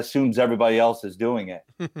everybody assumes everybody else is doing it.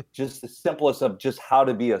 Just the simplest of just how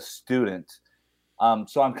to be a student.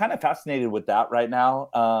 So I'm kind of fascinated with that right now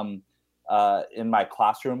in my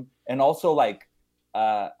classroom, and also like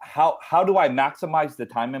how do I maximize the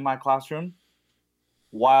time in my classroom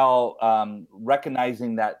while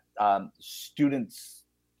recognizing that students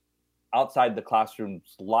outside the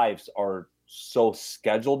classroom's lives are so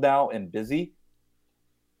scheduled now and busy.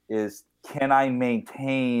 Is can I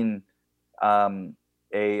maintain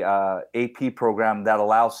a AP program that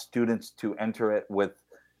allows students to enter it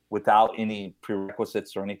without any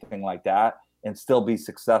prerequisites or anything like that and still be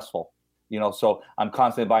successful? So I'm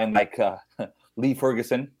constantly buying like Lee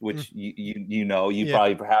Ferguson, which you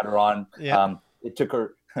probably had her on. Yeah. It took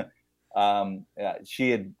her. She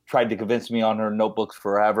had tried to convince me on her notebooks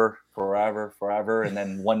forever, and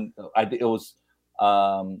then it was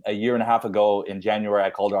a year and a half ago in January. I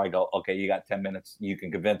called her. I go, okay, you got 10 minutes. You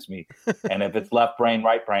can convince me, and if it's left brain,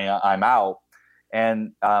 right brain, I'm out.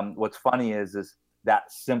 And what's funny is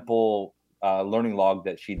that simple learning log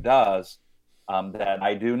that she does, that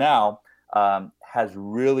I do now, has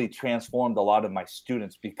really transformed a lot of my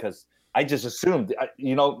students, because I just assumed,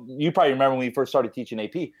 you probably remember when we first started teaching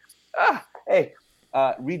AP, hey,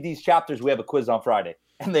 read these chapters. We have a quiz on Friday,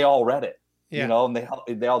 and they all read it, and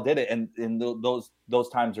they all did it. And those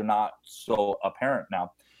times are not so apparent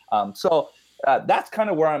now. So that's kind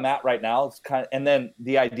of where I'm at right now. It's and then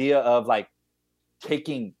the idea of like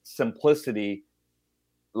taking simplicity,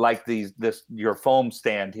 like your foam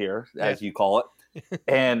stand here, as you call it.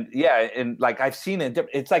 And like I've seen it.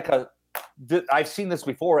 It's like I've seen this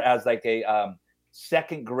before as like a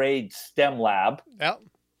second grade STEM lab. Yep.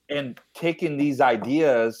 And taking these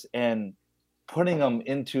ideas and putting them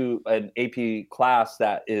into an AP class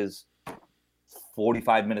that is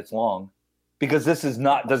 45 minutes long, because this does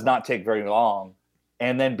not take very long,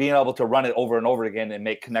 and then being able to run it over and over again and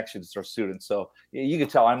make connections to our students. So you can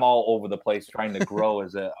tell I'm all over the place trying to grow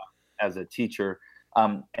as a teacher,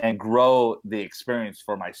 and grow the experience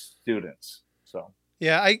for my students. So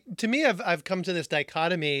yeah, to me, I've come to this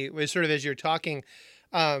dichotomy with sort of as you're talking.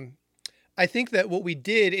 I think that what we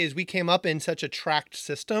did is we came up in such a tracked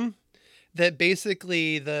system that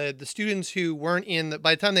basically the students who weren't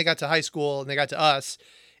by the time they got to high school and they got to us,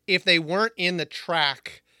 if they weren't in the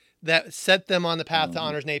track that set them on the path to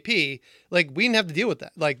honors and AP, like we didn't have to deal with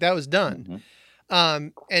that. Like that was done.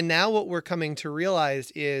 And now what we're coming to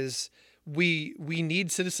realize is we need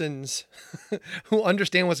citizens who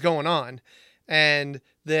understand what's going on. And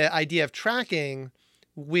the idea of tracking,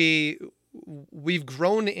 we've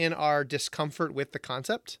grown in our discomfort with the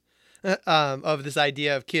concept of this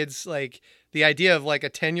idea of kids, like the idea of like a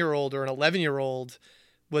 10-year-old or an 11-year-old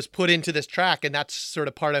was put into this track, and that's sort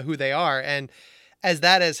of part of who they are. And as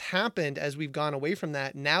that has happened, as we've gone away from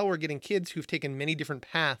that, now we're getting kids who've taken many different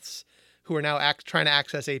paths who are now trying to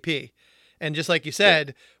access AP. And just like you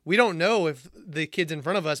said, we don't know if the kids in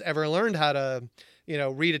front of us ever learned how to,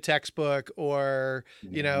 read a textbook or,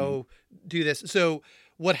 do this. So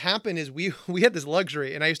what happened is we had this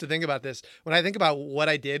luxury, and I used to think about this. When I think about what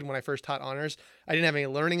I did when I first taught honors, I didn't have any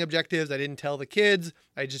learning objectives. I didn't tell the kids.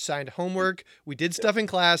 I just signed homework. We did stuff in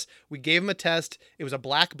class. We gave them a test. It was a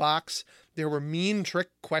black box. There were mean trick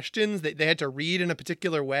questions that they had to read in a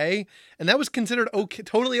particular way, and that was considered okay,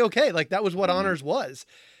 totally okay. Like that was what honors was.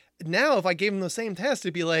 Now, if I gave them the same test,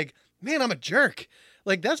 it'd be like, man, I'm a jerk.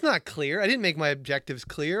 Like, that's not clear. I didn't make my objectives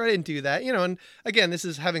clear. I didn't do that, and again, this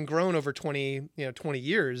is having grown over 20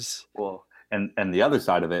 years. Well, and the other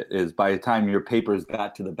side of it is by the time your papers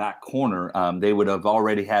got to the back corner, they would have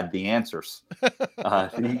already had the answers.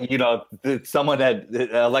 Someone had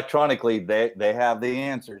electronically, they have the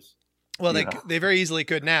answers. Well, they very easily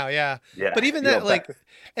could now. Yeah. But even that,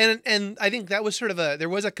 and I think that was sort of there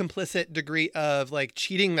was a complicit degree of like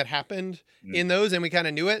cheating that happened in those, and we kind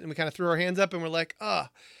of knew it, and we kind of threw our hands up and we're like,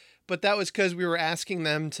 but that was because we were asking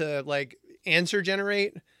them to like answer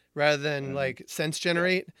generate rather than like sense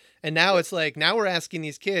generate. And now it's like, now we're asking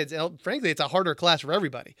these kids, and frankly, it's a harder class for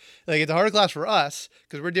everybody. Like it's a harder class for us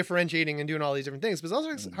because we're differentiating and doing all these different things, but it's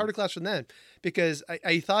also a harder class for them because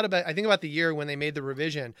I think about the year when they made the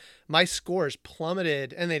revision, my scores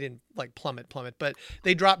plummeted, and they didn't like plummet, but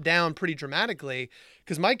they dropped down pretty dramatically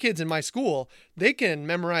because my kids in my school, they can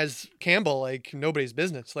memorize Campbell like nobody's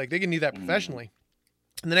business. Like they can do that professionally.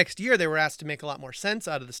 And the next year they were asked to make a lot more sense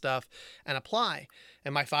out of the stuff and apply.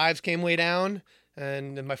 And my 5s came way down,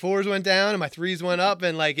 and my 4s went down, and my 3s went up.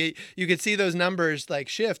 And like you could see those numbers like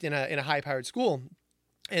shift in a high powered school.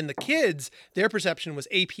 And the kids, their perception was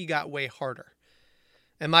AP got way harder.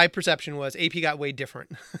 And my perception was AP got way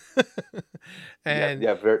different. and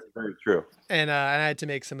Yeah, very, very true. and I had to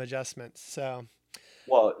make some adjustments. So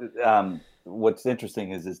Well, what's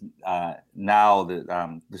interesting is now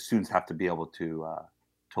that the students have to be able to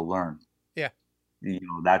learn. yeah,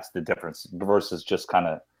 That's the difference versus just kind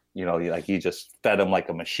of, like you just fed them like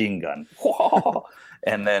a machine gun.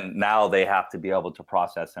 And then now they have to be able to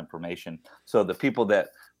process information. So the people that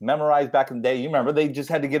memorized back in the day, you remember, they just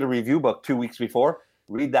had to get a review book 2 weeks before,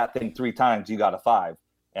 read that thing 3 times, you got a 5.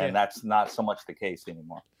 And that's not so much the case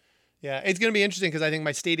anymore. Yeah, it's going to be interesting because I think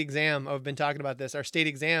my state exam, I've been talking about this, our state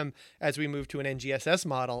exam, as we move to an NGSS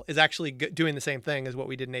model, is actually doing the same thing as what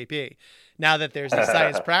we did in AP. Now that there's these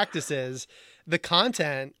science practices, the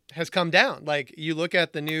content has come down. Like you look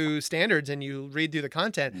at the new standards and you read through the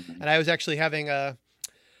content. And I was actually having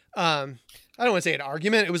I don't want to say an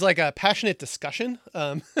argument. It was like a passionate discussion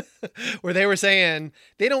where they were saying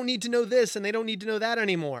they don't need to know this and they don't need to know that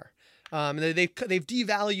anymore. They've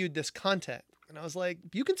devalued this content. And I was like,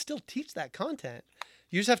 you can still teach that content.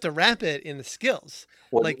 You just have to wrap it in the skills.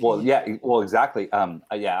 Exactly.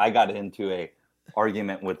 I got into a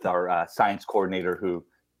argument with our science coordinator who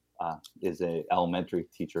is a elementary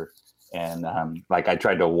teacher. And I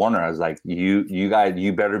tried to warn her. I was like, you guys,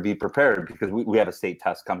 you better be prepared because we have a state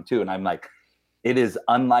test come too. And I'm like, it is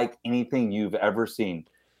unlike anything you've ever seen.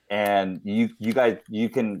 And you guys, you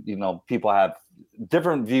can, people have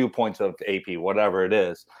different viewpoints of AP, whatever it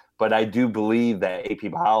is. But I do believe that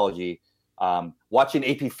AP biology, watching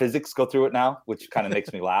AP physics go through it now, which kind of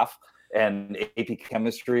makes me laugh, and AP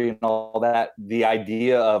chemistry and all that, the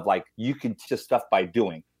idea of like, you can teach stuff by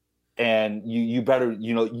doing. And you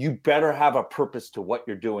better have a purpose to what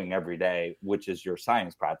you're doing every day, which is your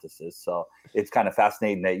science practices. So it's kind of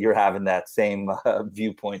fascinating that you're having that same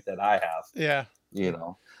viewpoint that I have. Yeah.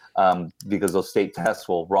 Because those state tests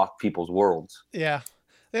will rock people's worlds. Yeah.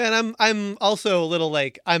 And I'm also a little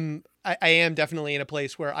like I am definitely in a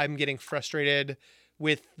place where I'm getting frustrated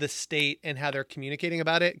with the state and how they're communicating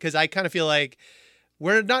about it. Cause I kind of feel like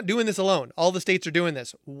we're not doing this alone. All the states are doing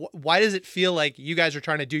this. Why does it feel like you guys are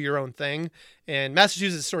trying to do your own thing? And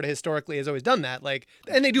Massachusetts sort of historically has always done that.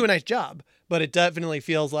 And they do a nice job, but it definitely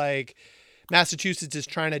feels like Massachusetts is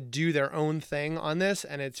trying to do their own thing on this.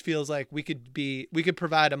 And it feels like we could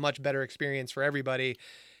provide a much better experience for everybody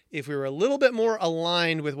if we were a little bit more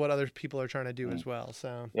aligned with what other people are trying to do as well.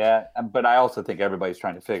 So yeah, but I also think everybody's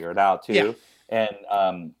trying to figure it out too. Yeah.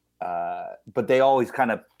 And but they always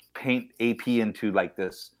kind of paint AP into like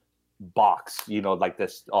this box, like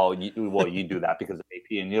this. Oh, you do that because of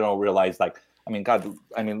AP, and you don't realize look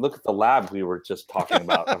at the lab we were just talking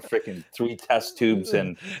about, a freaking 3 test tubes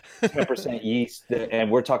and 10% yeast,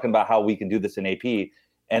 and we're talking about how we can do this in AP,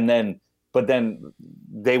 but then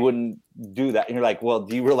they wouldn't do that. And you're like, well,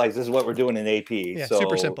 do you realize this is what we're doing in AP? Yeah, so,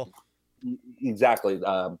 super simple. Exactly.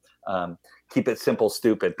 Keep it simple,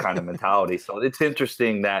 stupid kind of mentality. So it's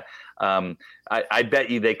interesting that I bet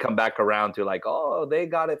you they come back around to like, oh, they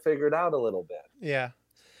got it figured out a little bit. Yeah.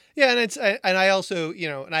 Yeah. And I also,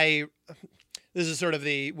 this is sort of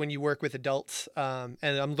when you work with adults, and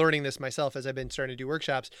I'm learning this myself as I've been starting to do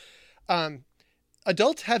workshops.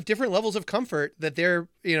 Adults have different levels of comfort that they're,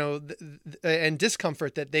 and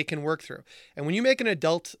discomfort that they can work through. And when you make an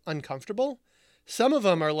adult uncomfortable, some of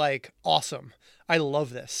them are like, awesome. I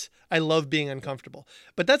love this. I love being uncomfortable.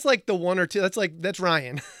 But that's like the one or two. That's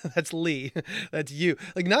Ryan. That's Lee. That's you.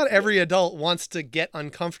 Like not every adult wants to get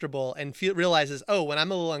uncomfortable and realizes, oh, when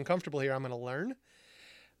I'm a little uncomfortable here, I'm going to learn.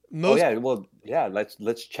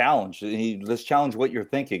 Let's challenge. Let's challenge what you're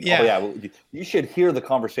thinking. Yeah. You should hear the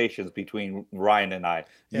conversations between Ryan and I.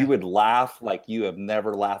 Yeah. You would laugh like you have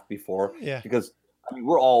never laughed before. Yeah. Because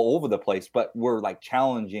we're all over the place, but we're like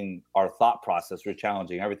challenging our thought process. We're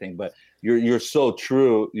challenging everything. But you're so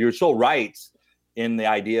true. You're so right in the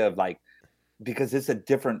idea of like, because it's a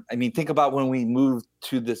different. Think about when we moved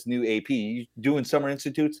to this new AP. Doing summer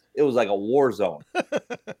institutes, it was like a war zone.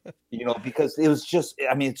 Because it was just.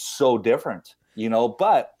 It's so different.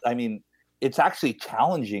 But it's actually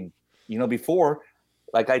challenging. Before,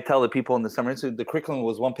 like I tell the people in the summer institute, the curriculum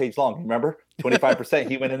was 1 page long. Remember, 25%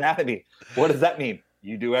 human anatomy. What does that mean?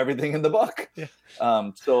 You do everything in the book.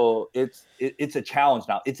 Yeah. So it's a challenge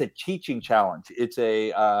now. It's a teaching challenge. It's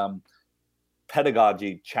a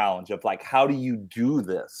pedagogy challenge of like, how do you do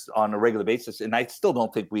this on a regular basis? And I still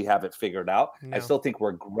don't think we have it figured out. No. I still think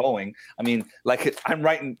we're growing. I'm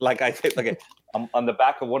writing, like I said, I'm on the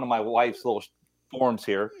back of one of my wife's little forms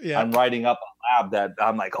here. Yeah. I'm writing up a lab that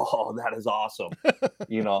I'm like, oh, that is awesome.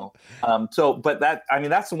 But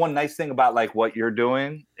that's the one nice thing about like what you're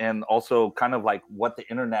doing, and also kind of like what the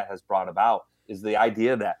internet has brought about is the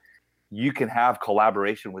idea that you can have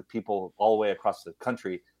collaboration with people all the way across the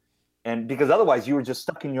country. And because otherwise you were just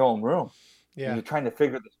stuck in your own room and you're trying to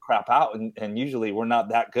figure this crap out. And usually we're not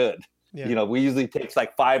that good. Yeah. We usually takes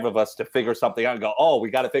like 5 of us to figure something out and go, oh, we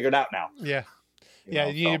got to figure it out now. Yeah.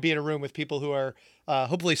 You need to be in a room with people who are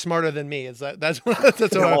hopefully smarter than me. That's what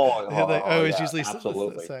I always usually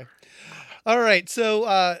say. All right. So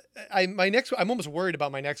I'm almost worried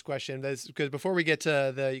about my next question because before we get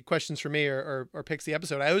to the questions for me or picks the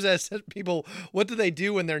episode, I always ask people, what do they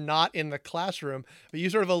do when they're not in the classroom? But you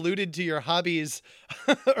sort of alluded to your hobbies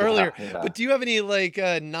earlier, but do you have any like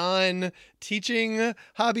non-teaching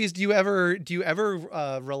hobbies? Do you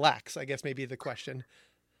ever relax? I guess maybe the question.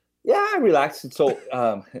 Yeah, I relax. So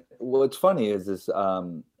what's funny is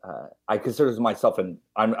I consider myself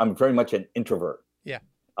I'm very much an introvert. Yeah.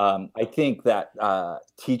 I think that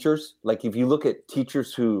teachers, like if you look at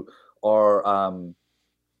teachers who are,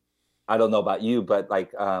 I don't know about you, but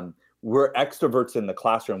like we're extroverts in the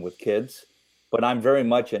classroom with kids, but I'm very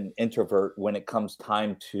much an introvert when it comes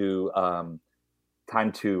time to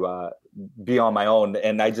be on my own,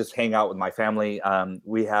 and I just hang out with my family.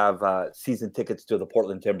 We have season tickets to the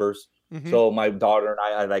Portland Timbers. Mm-hmm. So my daughter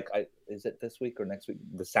and I is it this week or next week?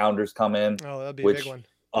 The Sounders come in. Oh, that'll be a big one.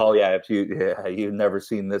 Oh yeah, you've never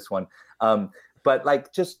seen this one. But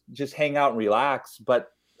like just hang out and relax.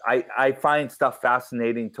 But I find stuff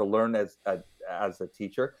fascinating to learn as a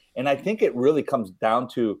teacher, and I think it really comes down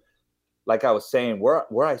to, like I was saying,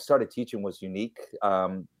 where I started teaching was unique.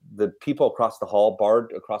 The people across the hall,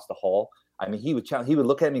 Bard across the hall, I mean, he would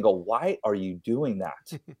look at me and go, "Why are you doing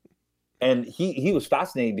that?" And he was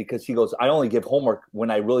fascinating because he goes, "I only give homework when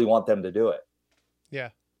I really want them to do it." Yeah.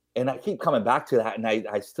 And I keep coming back to that, and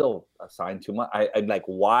I still assign too much. I'm like,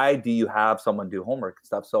 why do you have someone do homework and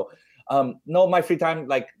stuff? So, no, my free time,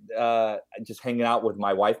 like just hanging out with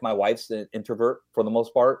my wife. My wife's an introvert for the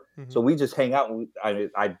most part, so we just hang out.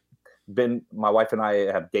 My wife and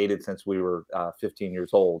I have dated since we were 15 years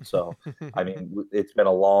old. So, I mean, it's been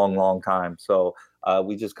a long, long time. So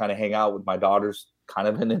we just kind of hang out with my daughter's kind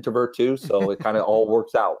of an introvert too. So it kind of all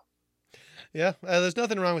works out. Yeah, there's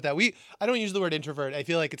nothing wrong with that. I don't use the word introvert. I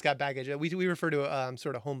feel like it's got baggage. We refer to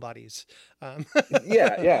sort of homebodies.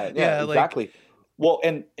 Yeah, exactly. Like, well,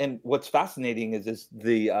 and what's fascinating is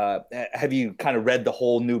the have you kind of read the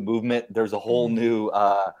whole new movement? There's a whole new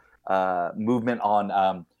movement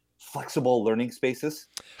on flexible learning spaces.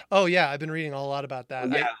 Oh yeah, I've been reading a lot about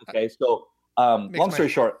that. Yeah. Okay. So long story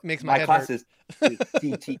short, my class is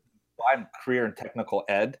CT. I'm career and technical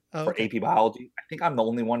ed for AP biology. I think I'm the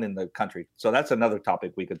only one in the country. So that's another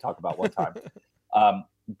topic we could talk about one time.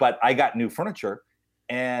 But I got new furniture.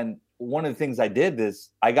 And one of the things I did is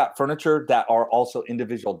I got furniture that are also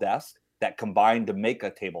individual desks that combine to make a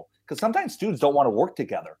table. Because sometimes students don't want to work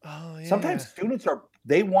together. Oh, yeah. Sometimes students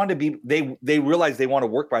they realize they want to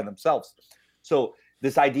work by themselves. So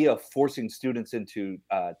this idea of forcing students into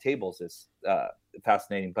tables is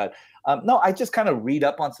fascinating. But no, I just kind of read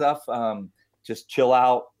up on stuff, just chill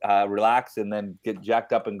out, relax, and then get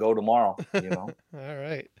jacked up and go tomorrow.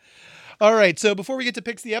 All right. So before we get to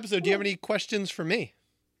picks the episode, do you have any questions for me?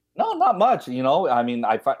 No, not much. I mean,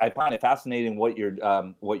 I find it fascinating what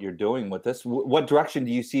you're doing with this. What direction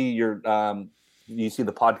do you see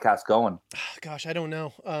the podcast going? Gosh, I don't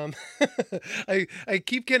know. I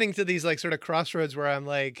keep getting to these like sort of crossroads where I'm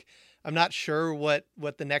like, I'm not sure what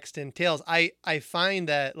the next entails. I find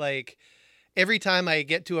that like every time I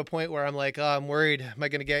get to a point where I'm like, oh, I'm worried, am I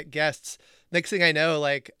going to get guests? Next thing I know,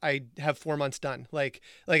 like I have 4 months done. Like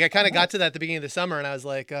I kind of got to that at the beginning of the summer, and I was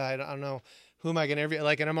like, I don't know. Who am I going to interview?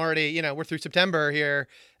 Like, and I'm already, we're through September here,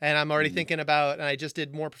 and I'm already thinking about, and I just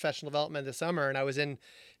did more professional development this summer, and I was in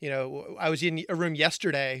a room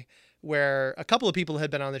yesterday where a couple of people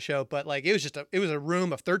had been on the show, but like, it was a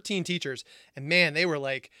room of 13 teachers, and man, they were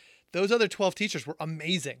like, those other 12 teachers were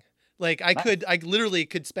amazing. Like I literally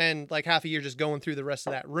could spend like half a year just going through the rest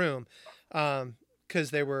of that room.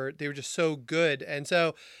 Because they were just so good. And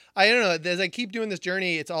so I don't know, as I keep doing this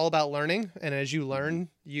journey, it's all about learning. And as you learn,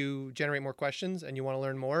 you generate more questions and you want to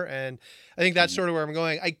learn more. And I think that's sort of where I'm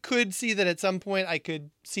going. I could see that at some point I could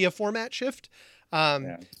see a format shift.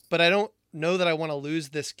 But I don't know that I want to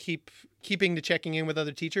lose this keeping to checking in with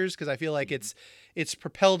other teachers, because I feel like it's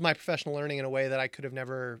propelled my professional learning in a way that I could have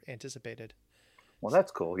never anticipated. Well,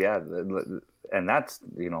 that's cool. Yeah. And that's,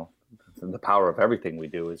 the power of everything we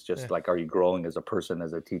do is just like, are you growing as a person,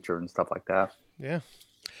 as a teacher, and stuff like that? Yeah.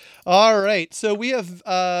 All right. So we have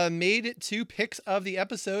made 2 picks of the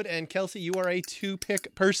episode, and Kelsey, you are a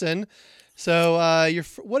 2-pick person. So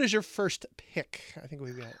what is your first pick? I think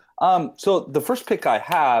we've got. So the first pick I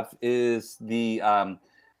have is the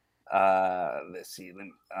let's see.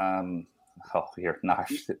 Here, now,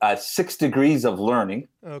 6 Degrees of Learning.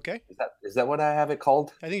 Okay. Is that what I have it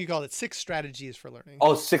called? I think you called it 6 Strategies for Learning.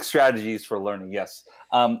 Oh, 6 Strategies for Learning. Yes.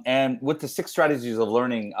 And with the 6 Strategies of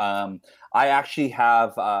Learning, I actually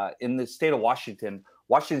have in the state of Washington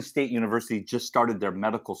State University just started their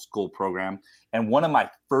medical school program. And one of my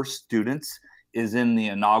first students is in the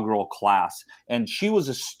inaugural class. And she was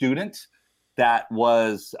a student that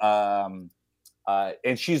was, and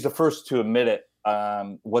she's the first to admit it,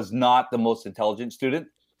 was not the most intelligent student.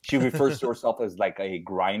 She refers to herself as like a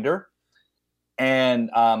grinder. And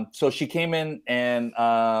so she came in and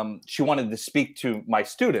she wanted to speak to my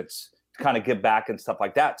students to kind of give back and stuff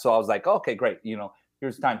like that. So I was like, okay, great.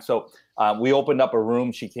 Here's time. So we opened up a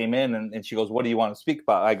room. She came in and she goes, what do you want to speak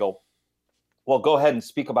about? I go, well, go ahead and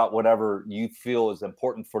speak about whatever you feel is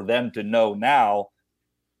important for them to know now.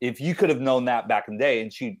 If you could have known that back in the day.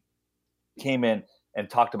 And she came in and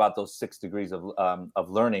talked about those 6 degrees of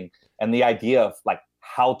learning and the idea of like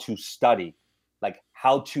how to study, like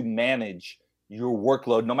how to manage your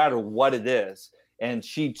workload, no matter what it is. And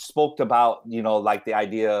she spoke about, like the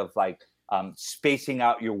idea of like spacing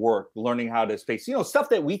out your work, learning how to space, stuff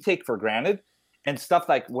that we take for granted, and stuff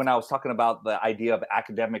like when I was talking about the idea of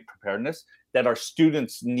academic preparedness that our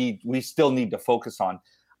students we still need to focus on.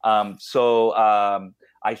 So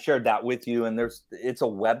I shared that with you, and it's a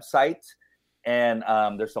website, and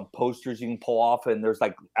there's some posters you can pull off, and there's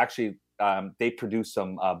like actually they produce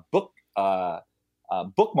some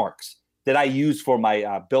bookmarks that I use for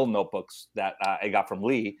my Bill notebooks that I got from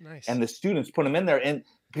Lee. Nice. And the students put them in there, and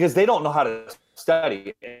because they don't know how to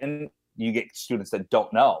study, and you get students that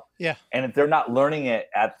don't know. Yeah. And if they're not learning it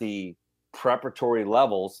at the preparatory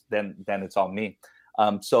levels, then it's on me.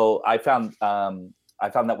 So I found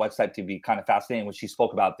that website to be kind of fascinating. When she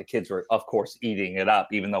spoke about, the kids were, of course, eating it up,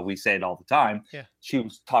 even though we say it all the time. Yeah. She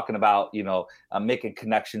was talking about, making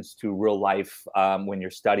connections to real life when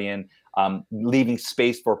you're studying, leaving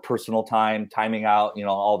space for personal time, timing out,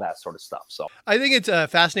 all that sort of stuff. So I think it's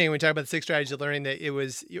fascinating when we talk about the 6 strategies of learning that it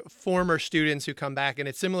was former students who come back, and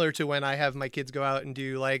it's similar to when I have my kids go out and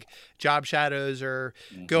do like job shadows or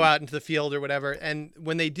go out into the field or whatever. And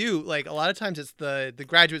when they do, like a lot of times it's the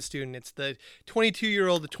graduate student, it's the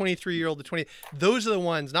 22-year-old, the 23-year-old, the 20. Those are the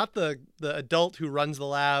ones, not the adult who runs the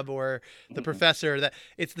lab or the professor. That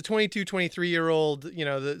it's the 22, 23-year-old,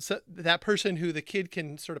 that person who the kid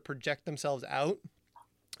can sort of project themselves out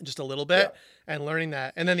just a little bit and learning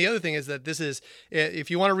that. And then the other thing is that this is,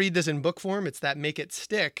 if you want to read this in book form, it's that Make It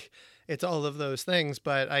Stick. It's all of those things.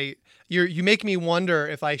 But you make me wonder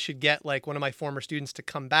if I should get like one of my former students to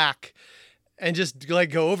come back and just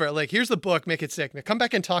like go over it. Like, here's the book, Make It Stick. Now come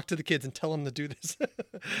back and talk to the kids and tell them to do this.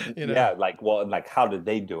 Yeah. Like how did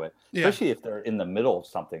they do it? Especially if they're in the middle of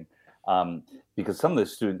something. Because some of the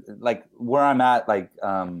students, like where I'm at, like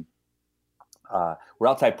we're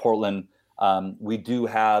outside Portland. We do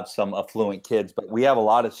have some affluent kids, but we have a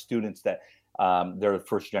lot of students that they're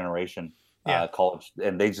first generation college,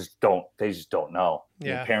 and they just don't know.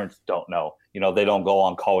 Yeah. Parents don't know. They don't go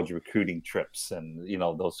on college recruiting trips and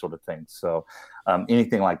those sort of things. So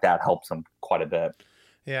anything like that helps them quite a bit.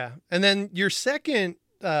 Yeah. And then your second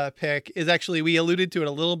pick is actually, we alluded to it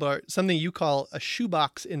a little bit, something you call a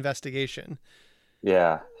shoebox investigation.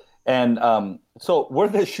 Yeah. And so where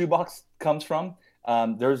the shoebox comes from,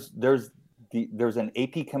 there's an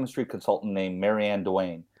AP chemistry consultant named Marianne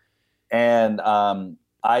Duane. And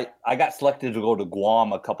I got selected to go to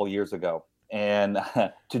Guam a couple years ago and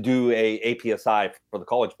to do a APSI for the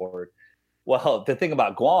College Board. Well, the thing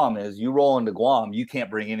about Guam is you roll into Guam, you can't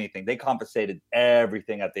bring anything. They confiscated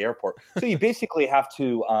everything at the airport. So you basically have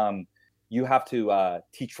to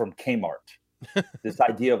teach from Kmart. This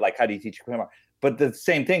idea of like, how do you teach Kmart? But the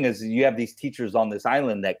same thing is you have these teachers on this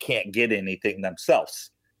island that can't get anything themselves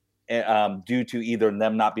due to either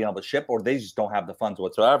them not being able to ship or they just don't have the funds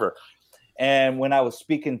whatsoever. And when I was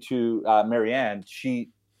speaking to Marianne,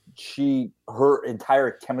 her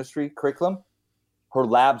entire chemistry curriculum, her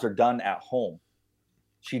labs are done at home.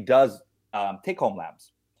 She does take-home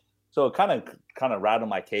labs. So it kind of rattled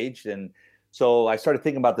my cage. And so I started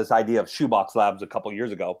thinking about this idea of shoebox labs a couple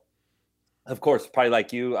years ago. Of course, probably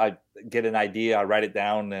like you, I get an idea, I write it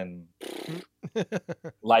down, and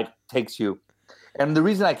life takes you. And the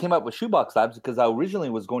reason I came up with shoebox labs is because I originally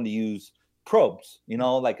was going to use probes,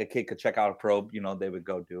 like a kid could check out a probe, they would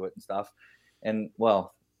go do it and stuff. And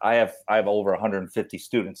well, I have over 150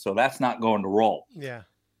 students, so that's not going to roll. Yeah.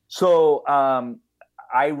 So I've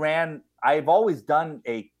always done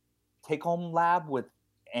a take-home lab with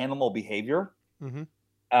animal behavior. Mm-hmm.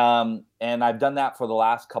 And I've done that for the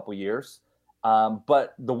last couple years.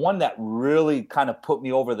 But the one that really kind of put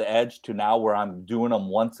me over the edge to now where I'm doing them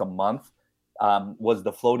once a month was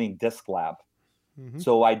the floating disc lab. Mm-hmm.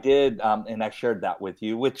 So I did, and I shared that with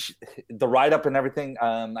you, which the write-up and everything,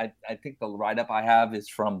 I think the write-up I have is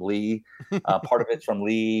from Lee. Part of it's from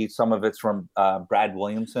Lee, some of it's from Brad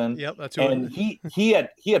Williamson. Yep, that's who. And he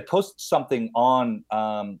had posted something on,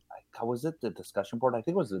 how was it, the discussion board? I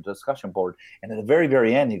think it was the discussion board. And at the very,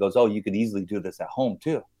 very end, he goes, "Oh, you could easily do this at home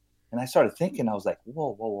too." And I started thinking, I was like,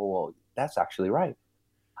 whoa, whoa, whoa, whoa, that's actually right.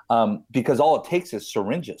 Because all it takes is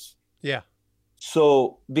syringes. Yeah.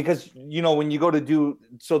 So, because, when you go to do,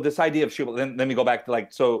 so this idea of shoebox, let me go back to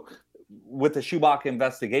so with the shoebox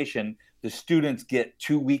investigation, the students get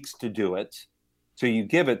 2 weeks to do it. So you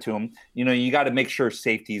give it to them, you got to make sure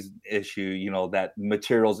safety's issue, that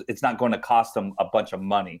materials, it's not going to cost them a bunch of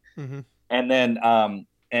money. Mm-hmm. And then,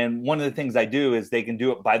 and one of the things I do is they can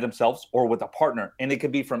do it by themselves or with a partner, and it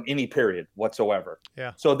could be from any period whatsoever.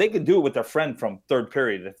 Yeah. So they can do it with their friend from third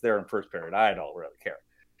period if they're in first period. I don't really care.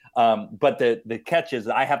 But the catch is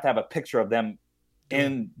I have to have a picture of them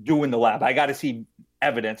in doing the lab. I got to see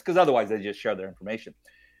evidence because otherwise they just share their information.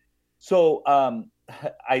 So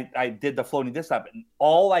I did the floating disc lab, and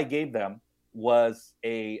all I gave them was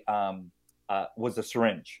a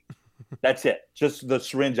syringe. That's it. Just the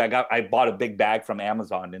syringe. I bought a big bag from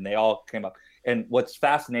Amazon, and they all came up. And what's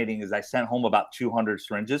fascinating is I sent home about 200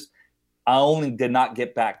 syringes. I only did not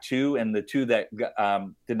get back 2, and the 2 that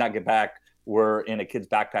did not get back were in a kid's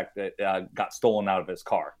backpack that got stolen out of his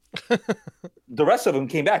car. The rest of them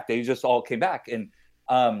came back. They just all came back, and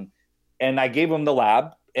I gave them the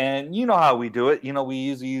lab. And you know how we do it. We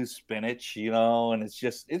usually use spinach. And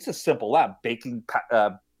it's a simple lab: baking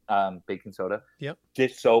soda, yep,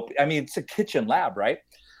 dish soap. I mean, it's a kitchen lab, right?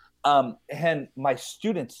 And my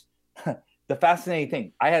students, the fascinating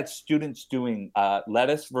thing, I had students doing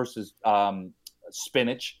lettuce versus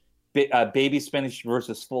spinach. Baby spinach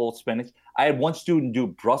versus full spinach. I had one student do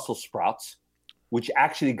Brussels sprouts, which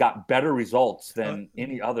actually got better results than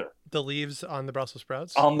any other. The leaves on the Brussels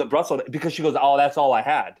sprouts? The Brussels, because she goes, "Oh, that's all I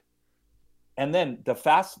had." And then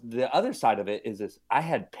the other side of it is this: I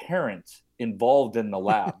had parents involved in the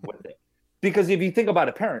lab with it. Because if you think about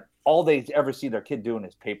a parent, all they ever see their kid doing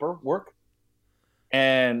is paperwork.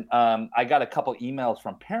 And I got a couple emails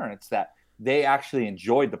from parents that they actually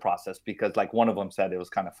enjoyed the process because, like, one of them said it was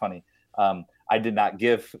kind of funny. I did not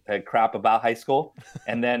give a crap about high school,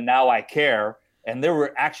 and then now I care. And they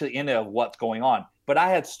were actually into what's going on. But I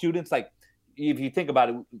had students, like, if you think about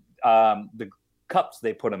it, the cups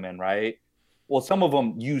they put them in, right? Well, some of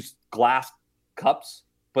them used glass cups,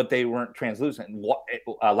 but they weren't translucent.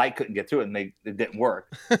 Light couldn't get through it, and it didn't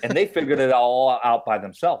work. And they figured it all out by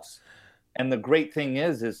themselves. And the great thing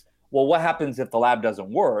is, well, what happens if the lab doesn't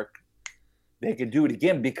work? They can do it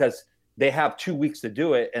again because they have 2 weeks to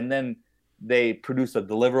do it, and then they produce a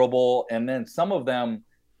deliverable. And then some of them,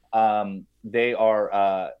 they're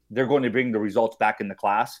going to bring the results back in the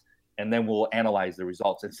class, and then we'll analyze the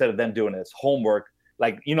results instead of them doing this homework.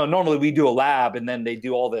 Like, normally we do a lab and then they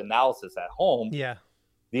do all the analysis at home. Yeah.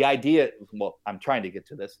 The idea, well, I'm trying to get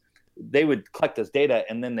to this. They would collect this data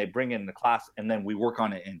and then they bring it in the class, and then we work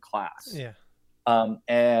on it in class. Yeah.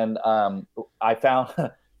 I found,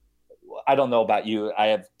 I don't know about you, I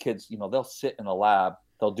have kids, they'll sit in a lab,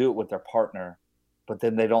 they'll do it with their partner, but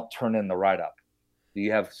then they don't turn in the write-up. Do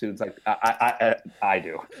you have students like I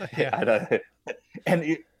do? Yeah.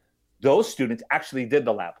 Those students actually did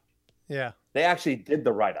the lab. Yeah. They actually did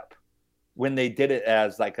the write-up when they did it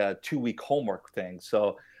as like a 2-week homework thing.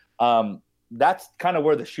 So that's kind of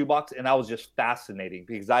where the shoebox, and that was just fascinating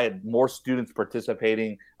because I had more students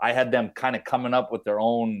participating. I had them kind of coming up with their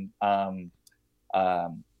own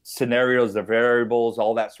scenarios, their variables,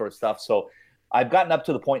 all that sort of stuff. So I've gotten up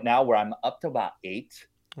to the point now where I'm up to about 8.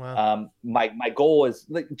 Wow. My goal is,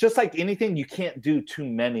 just like anything, you can't do too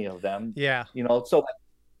many of them. Yeah. So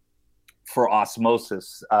for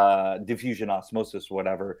osmosis, diffusion osmosis,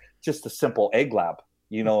 whatever, just a simple egg lab,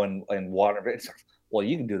 and water. Well,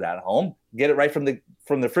 you can do that at home. Get it right from the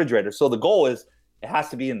refrigerator. So the goal is it has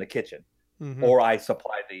to be in the kitchen, or I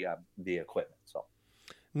supply the equipment. So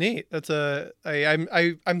neat. That's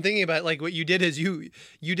I'm thinking about, like, what you did is you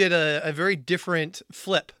did a very different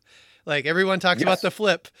flip. Like, everyone talks about the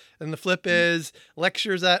flip, and the flip is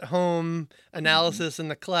lectures at home, analysis in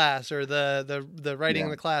the class, or the writing in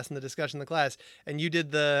the class and the discussion in the class. And you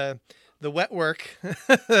did the wet work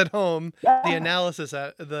at home, the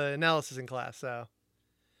analysis in class. So,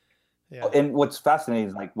 yeah. And what's fascinating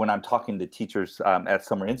is, like, when I'm talking to teachers at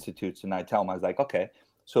summer institutes, and I tell them, I was like, okay,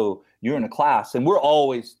 so you're in a class, and we're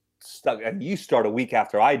always stuck, and you start a week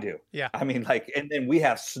after I do. Yeah. I mean, like, and then we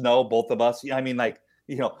have snow, both of us. I mean, like,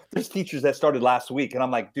 there's teachers that started last week, and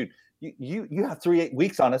I'm like, dude, you have 3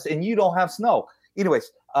 weeks on us, and you don't have snow.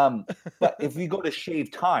 Anyways, but if we go to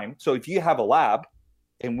shave time, so if you have a lab,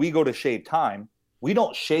 and we go to shave time, we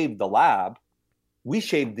don't shave the lab, we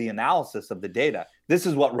shave the analysis of the data. This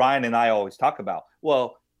is what Ryan and I always talk about.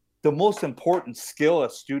 Well, the most important skill a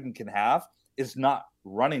student can have is not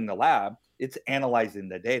running the lab, it's analyzing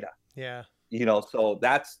the data. Yeah. So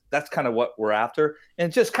that's kind of what we're after.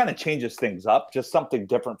 And it just kind of changes things up, just something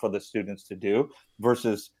different for the students to do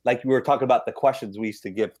versus like we were talking about the questions we used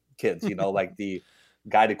to give kids, like the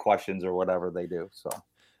guided questions or whatever they do. So.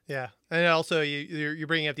 Yeah. And also you're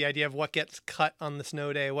bringing up the idea of what gets cut on the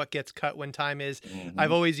snow day, what gets cut when time is. Mm-hmm.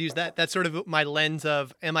 I've always used that. That's sort of my lens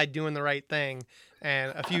of, am I doing the right thing?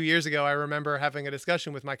 And a few years ago, I remember having a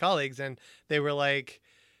discussion with my colleagues, and they were like,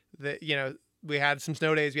 we had some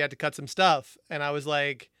snow days, we had to cut some stuff. And I was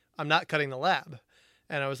like, I'm not cutting the lab.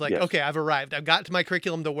 And I was like, yes. Okay, I've arrived. I've got to my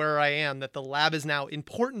curriculum to where I am, that the lab is now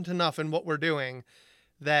important enough in what we're doing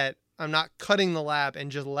that I'm not cutting the lab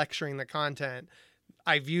and just lecturing the content.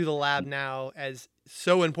 I view the lab now as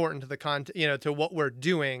so important to the content, to what we're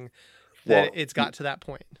doing, that it's got to that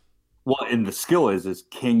point. Well, and the skill is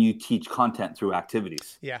can you teach content through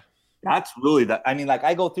activities? Yeah. That's really that. I mean, like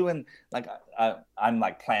I go through and like I'm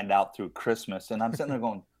like planned out through Christmas, and I'm sitting there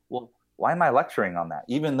going, well, why am I lecturing on that?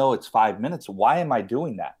 Even though it's 5 minutes, why am I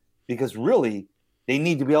doing that? Because really, they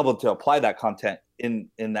need to be able to apply that content in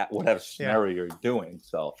that whatever scenario you're doing.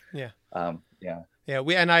 So yeah. Yeah.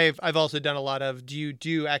 I've also done a lot of, do you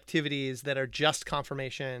do activities that are just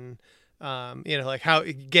confirmation? Like how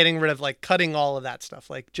getting rid of, like, cutting all of that stuff,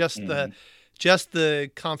 like just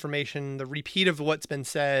the confirmation, the repeat of what's been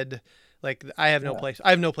said. Like I have no place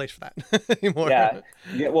for that anymore. Yeah.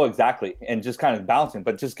 Well, exactly. And just kind of balancing,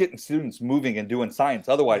 but just getting students moving and doing science.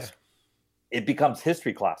 Otherwise it becomes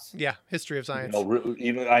history class. Yeah. History of science.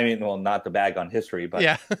 Not the bag on history, but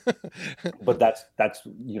yeah. but that's,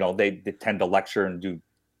 they tend to lecture and do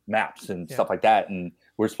maps and stuff like that. And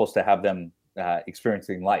we're supposed to have them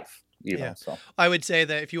experiencing life. So I would say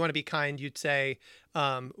that if you want to be kind, you'd say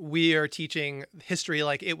we are teaching history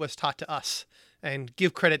like it was taught to us, and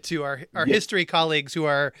give credit to our history colleagues who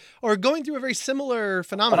are going through a very similar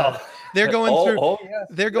phenomenon. They're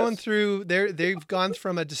going through they've gone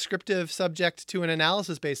from a descriptive subject to an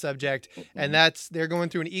analysis-based subject, and they're going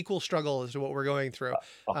through an equal struggle as to what we're going through.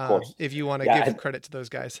 Of course. If you want to give credit to those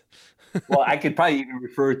guys. Well, I could probably even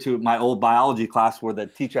refer to my old biology class where the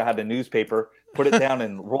teacher had a newspaper, put it down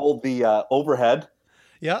and rolled the overhead.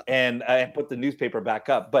 Yeah. And put the newspaper back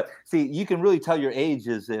up. But see, you can really tell your age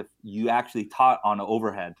is if you actually taught on an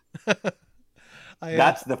overhead.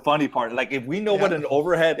 That's the funny part. Like if we know what an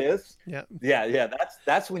overhead is,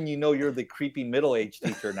 that's when you know you're the creepy middle-aged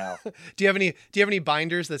teacher now. Do you have any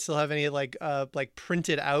binders that still have any like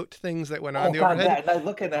printed out things that went on the overhead? Yeah. And I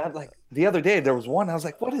look at that, like the other day there was one. I was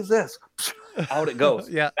like, "What is this?" Out it goes.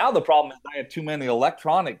 Yeah. Now the problem is I have too many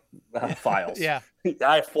electronic files. Yeah.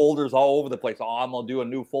 I have folders all over the place. Oh, I'm gonna do a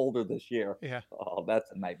new folder this year. Yeah. Oh,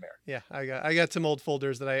 that's a nightmare. Yeah, I got some old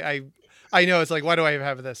folders that I know it's like, why do I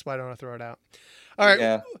have this? Why don't I throw it out? All right.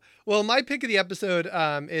 Yeah. Well, my pick of the episode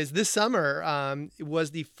is this summer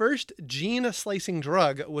was the first gene slicing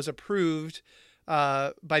drug was approved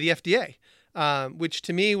by the FDA. Which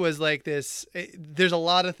to me was like this. There's a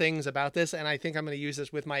lot of things about this, and I think I'm going to use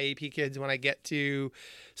this with my AP kids when I get to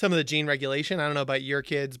some of the gene regulation. I don't know about your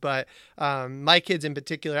kids, but my kids in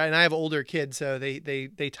particular, and I have older kids, so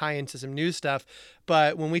they tie into some new stuff.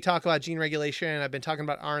 But when we talk about gene regulation, I've been talking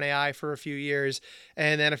about RNAi for a few years,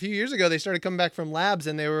 and then a few years ago they started coming back from labs,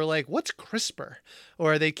 and they were like, "What's CRISPR?"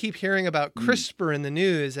 Or they keep hearing about CRISPR in the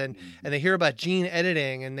news, and they hear about gene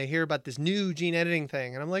editing, and they hear about this new gene editing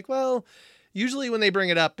thing, and I'm like, well. Usually when they bring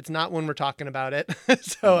it up, it's not when we're talking about it.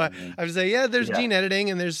 So I would say, there's gene editing,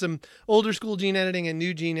 and there's some older school gene editing and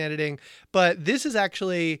new gene editing. But this is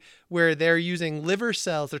actually where they're using liver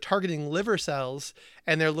cells. They're targeting liver cells,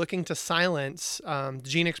 and they're looking to silence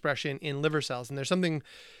gene expression in liver cells. And there's something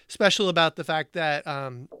special about the fact that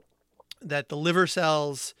that the liver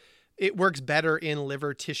cells, it works better in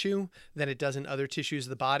liver tissue than it does in other tissues of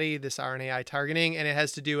the body, this RNAi targeting. And it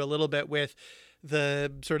has to do a little bit with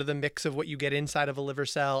the sort of the mix of what you get inside of a liver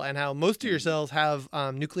cell, and how most of your cells have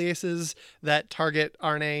nucleases that target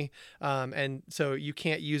RNA. And so you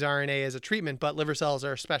can't use RNA as a treatment, but liver cells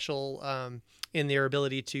are special in their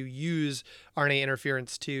ability to use RNA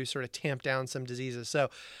interference to sort of tamp down some diseases. So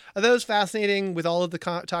that was fascinating with all of the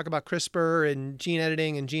talk about CRISPR and gene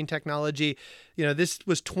editing and gene technology. This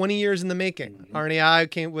was 20 years in the making. Mm-hmm.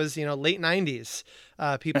 RNAi was, late 90s.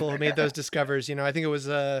 People who made those discoveries. I think it was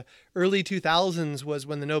early 2000s was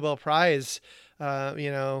when the Nobel Prize,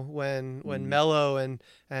 when Mello and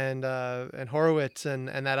Horowitz and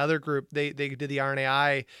that other group, they did the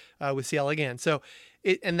RNAi with C. elegans. So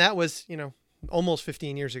that was, almost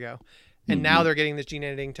 15 years ago. And now they're getting this gene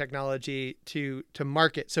editing technology to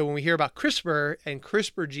market. So when we hear about CRISPR and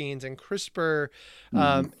CRISPR genes and CRISPR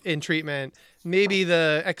in treatment, maybe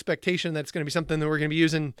the expectation that it's going to be something that we're going to be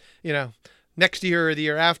using, next year or the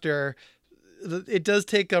year after, it does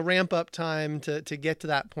take a ramp up time to get to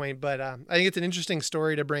that point. But I think it's an interesting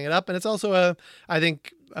story to bring it up. And it's also I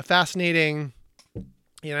think a fascinating,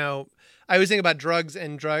 I always think about drugs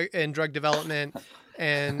and drug development.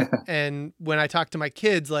 And when I talk to my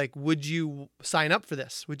kids, like, would you sign up for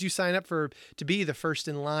this? Would you sign up to be the first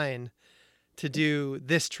in line to do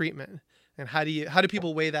this treatment? And how do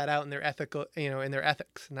people weigh that out in their ethical, in their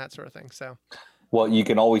ethics and that sort of thing? So, well, you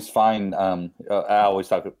can always find. I always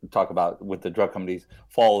talk about with the drug companies,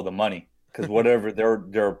 follow the money, because whatever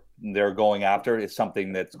they're going after is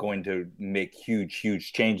something that's going to make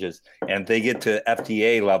huge changes. And if they get to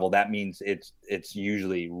FDA level, that means it's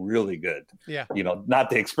usually really good. Yeah. Not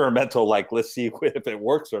the experimental, like, let's see if it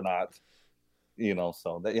works or not.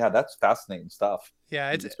 So that's fascinating stuff.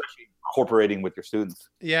 Yeah. Especially incorporating with your students.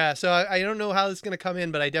 Yeah. So I don't know how this is going to come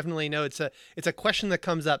in, but I definitely know it's a question that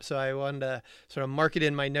comes up. So I wanted to sort of mark it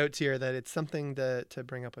in my notes here that it's something to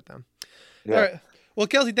bring up with them. Yeah. All right. Well,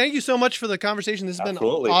 Kelsey, thank you so much for the conversation. This has been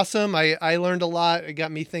awesome. I learned a lot. It got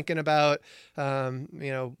me thinking about,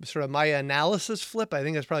 sort of my analysis flip. I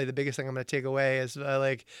think that's probably the biggest thing I'm going to take away is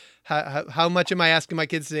like how much am I asking my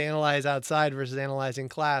kids to analyze outside versus analyzing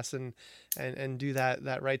class and do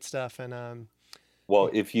that right stuff. And well,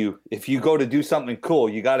 if you go to do something cool,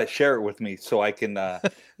 you got to share it with me so I can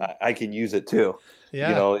I can use it too.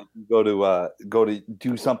 Yeah. Go to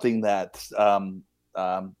do something that's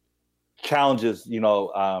challenges,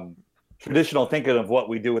 traditional thinking of what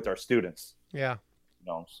we do with our students. Yeah.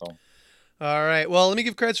 So. All right. Well, let me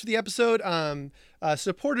give credits for the episode.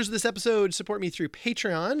 Supporters of this episode support me through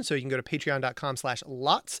Patreon. So you can go to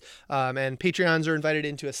patreon.com/lots. And Patreons are invited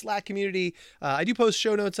into a Slack community. I do post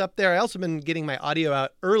show notes up there. I also been getting my audio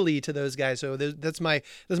out early to those guys. So that's my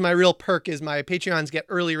real perk is my Patreons get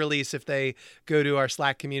early release if they go to our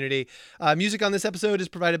Slack community. Music on this episode is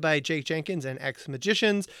provided by Jake Jenkins and X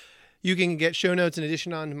Magicians. You can get show notes in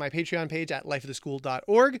addition on my Patreon page at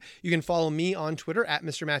lifeoftheschool.org. You can follow me on Twitter at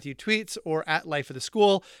Mr. Matthew Tweets or at Life of the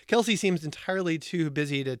School. Kelsey seems entirely too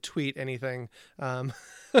busy to tweet anything.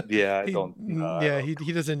 Yeah,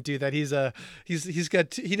 he doesn't do that. He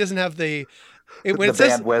doesn't have the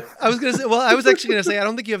bandwidth. I was actually going to say, I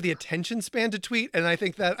don't think you have the attention span to tweet. And I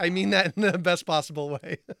think that I mean that in the best possible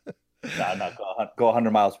way. No, go 100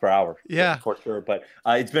 miles per hour. Yeah, for sure. But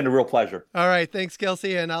it's been a real pleasure. All right. Thanks,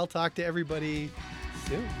 Kelsey. And I'll talk to everybody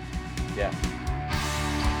soon. Yeah.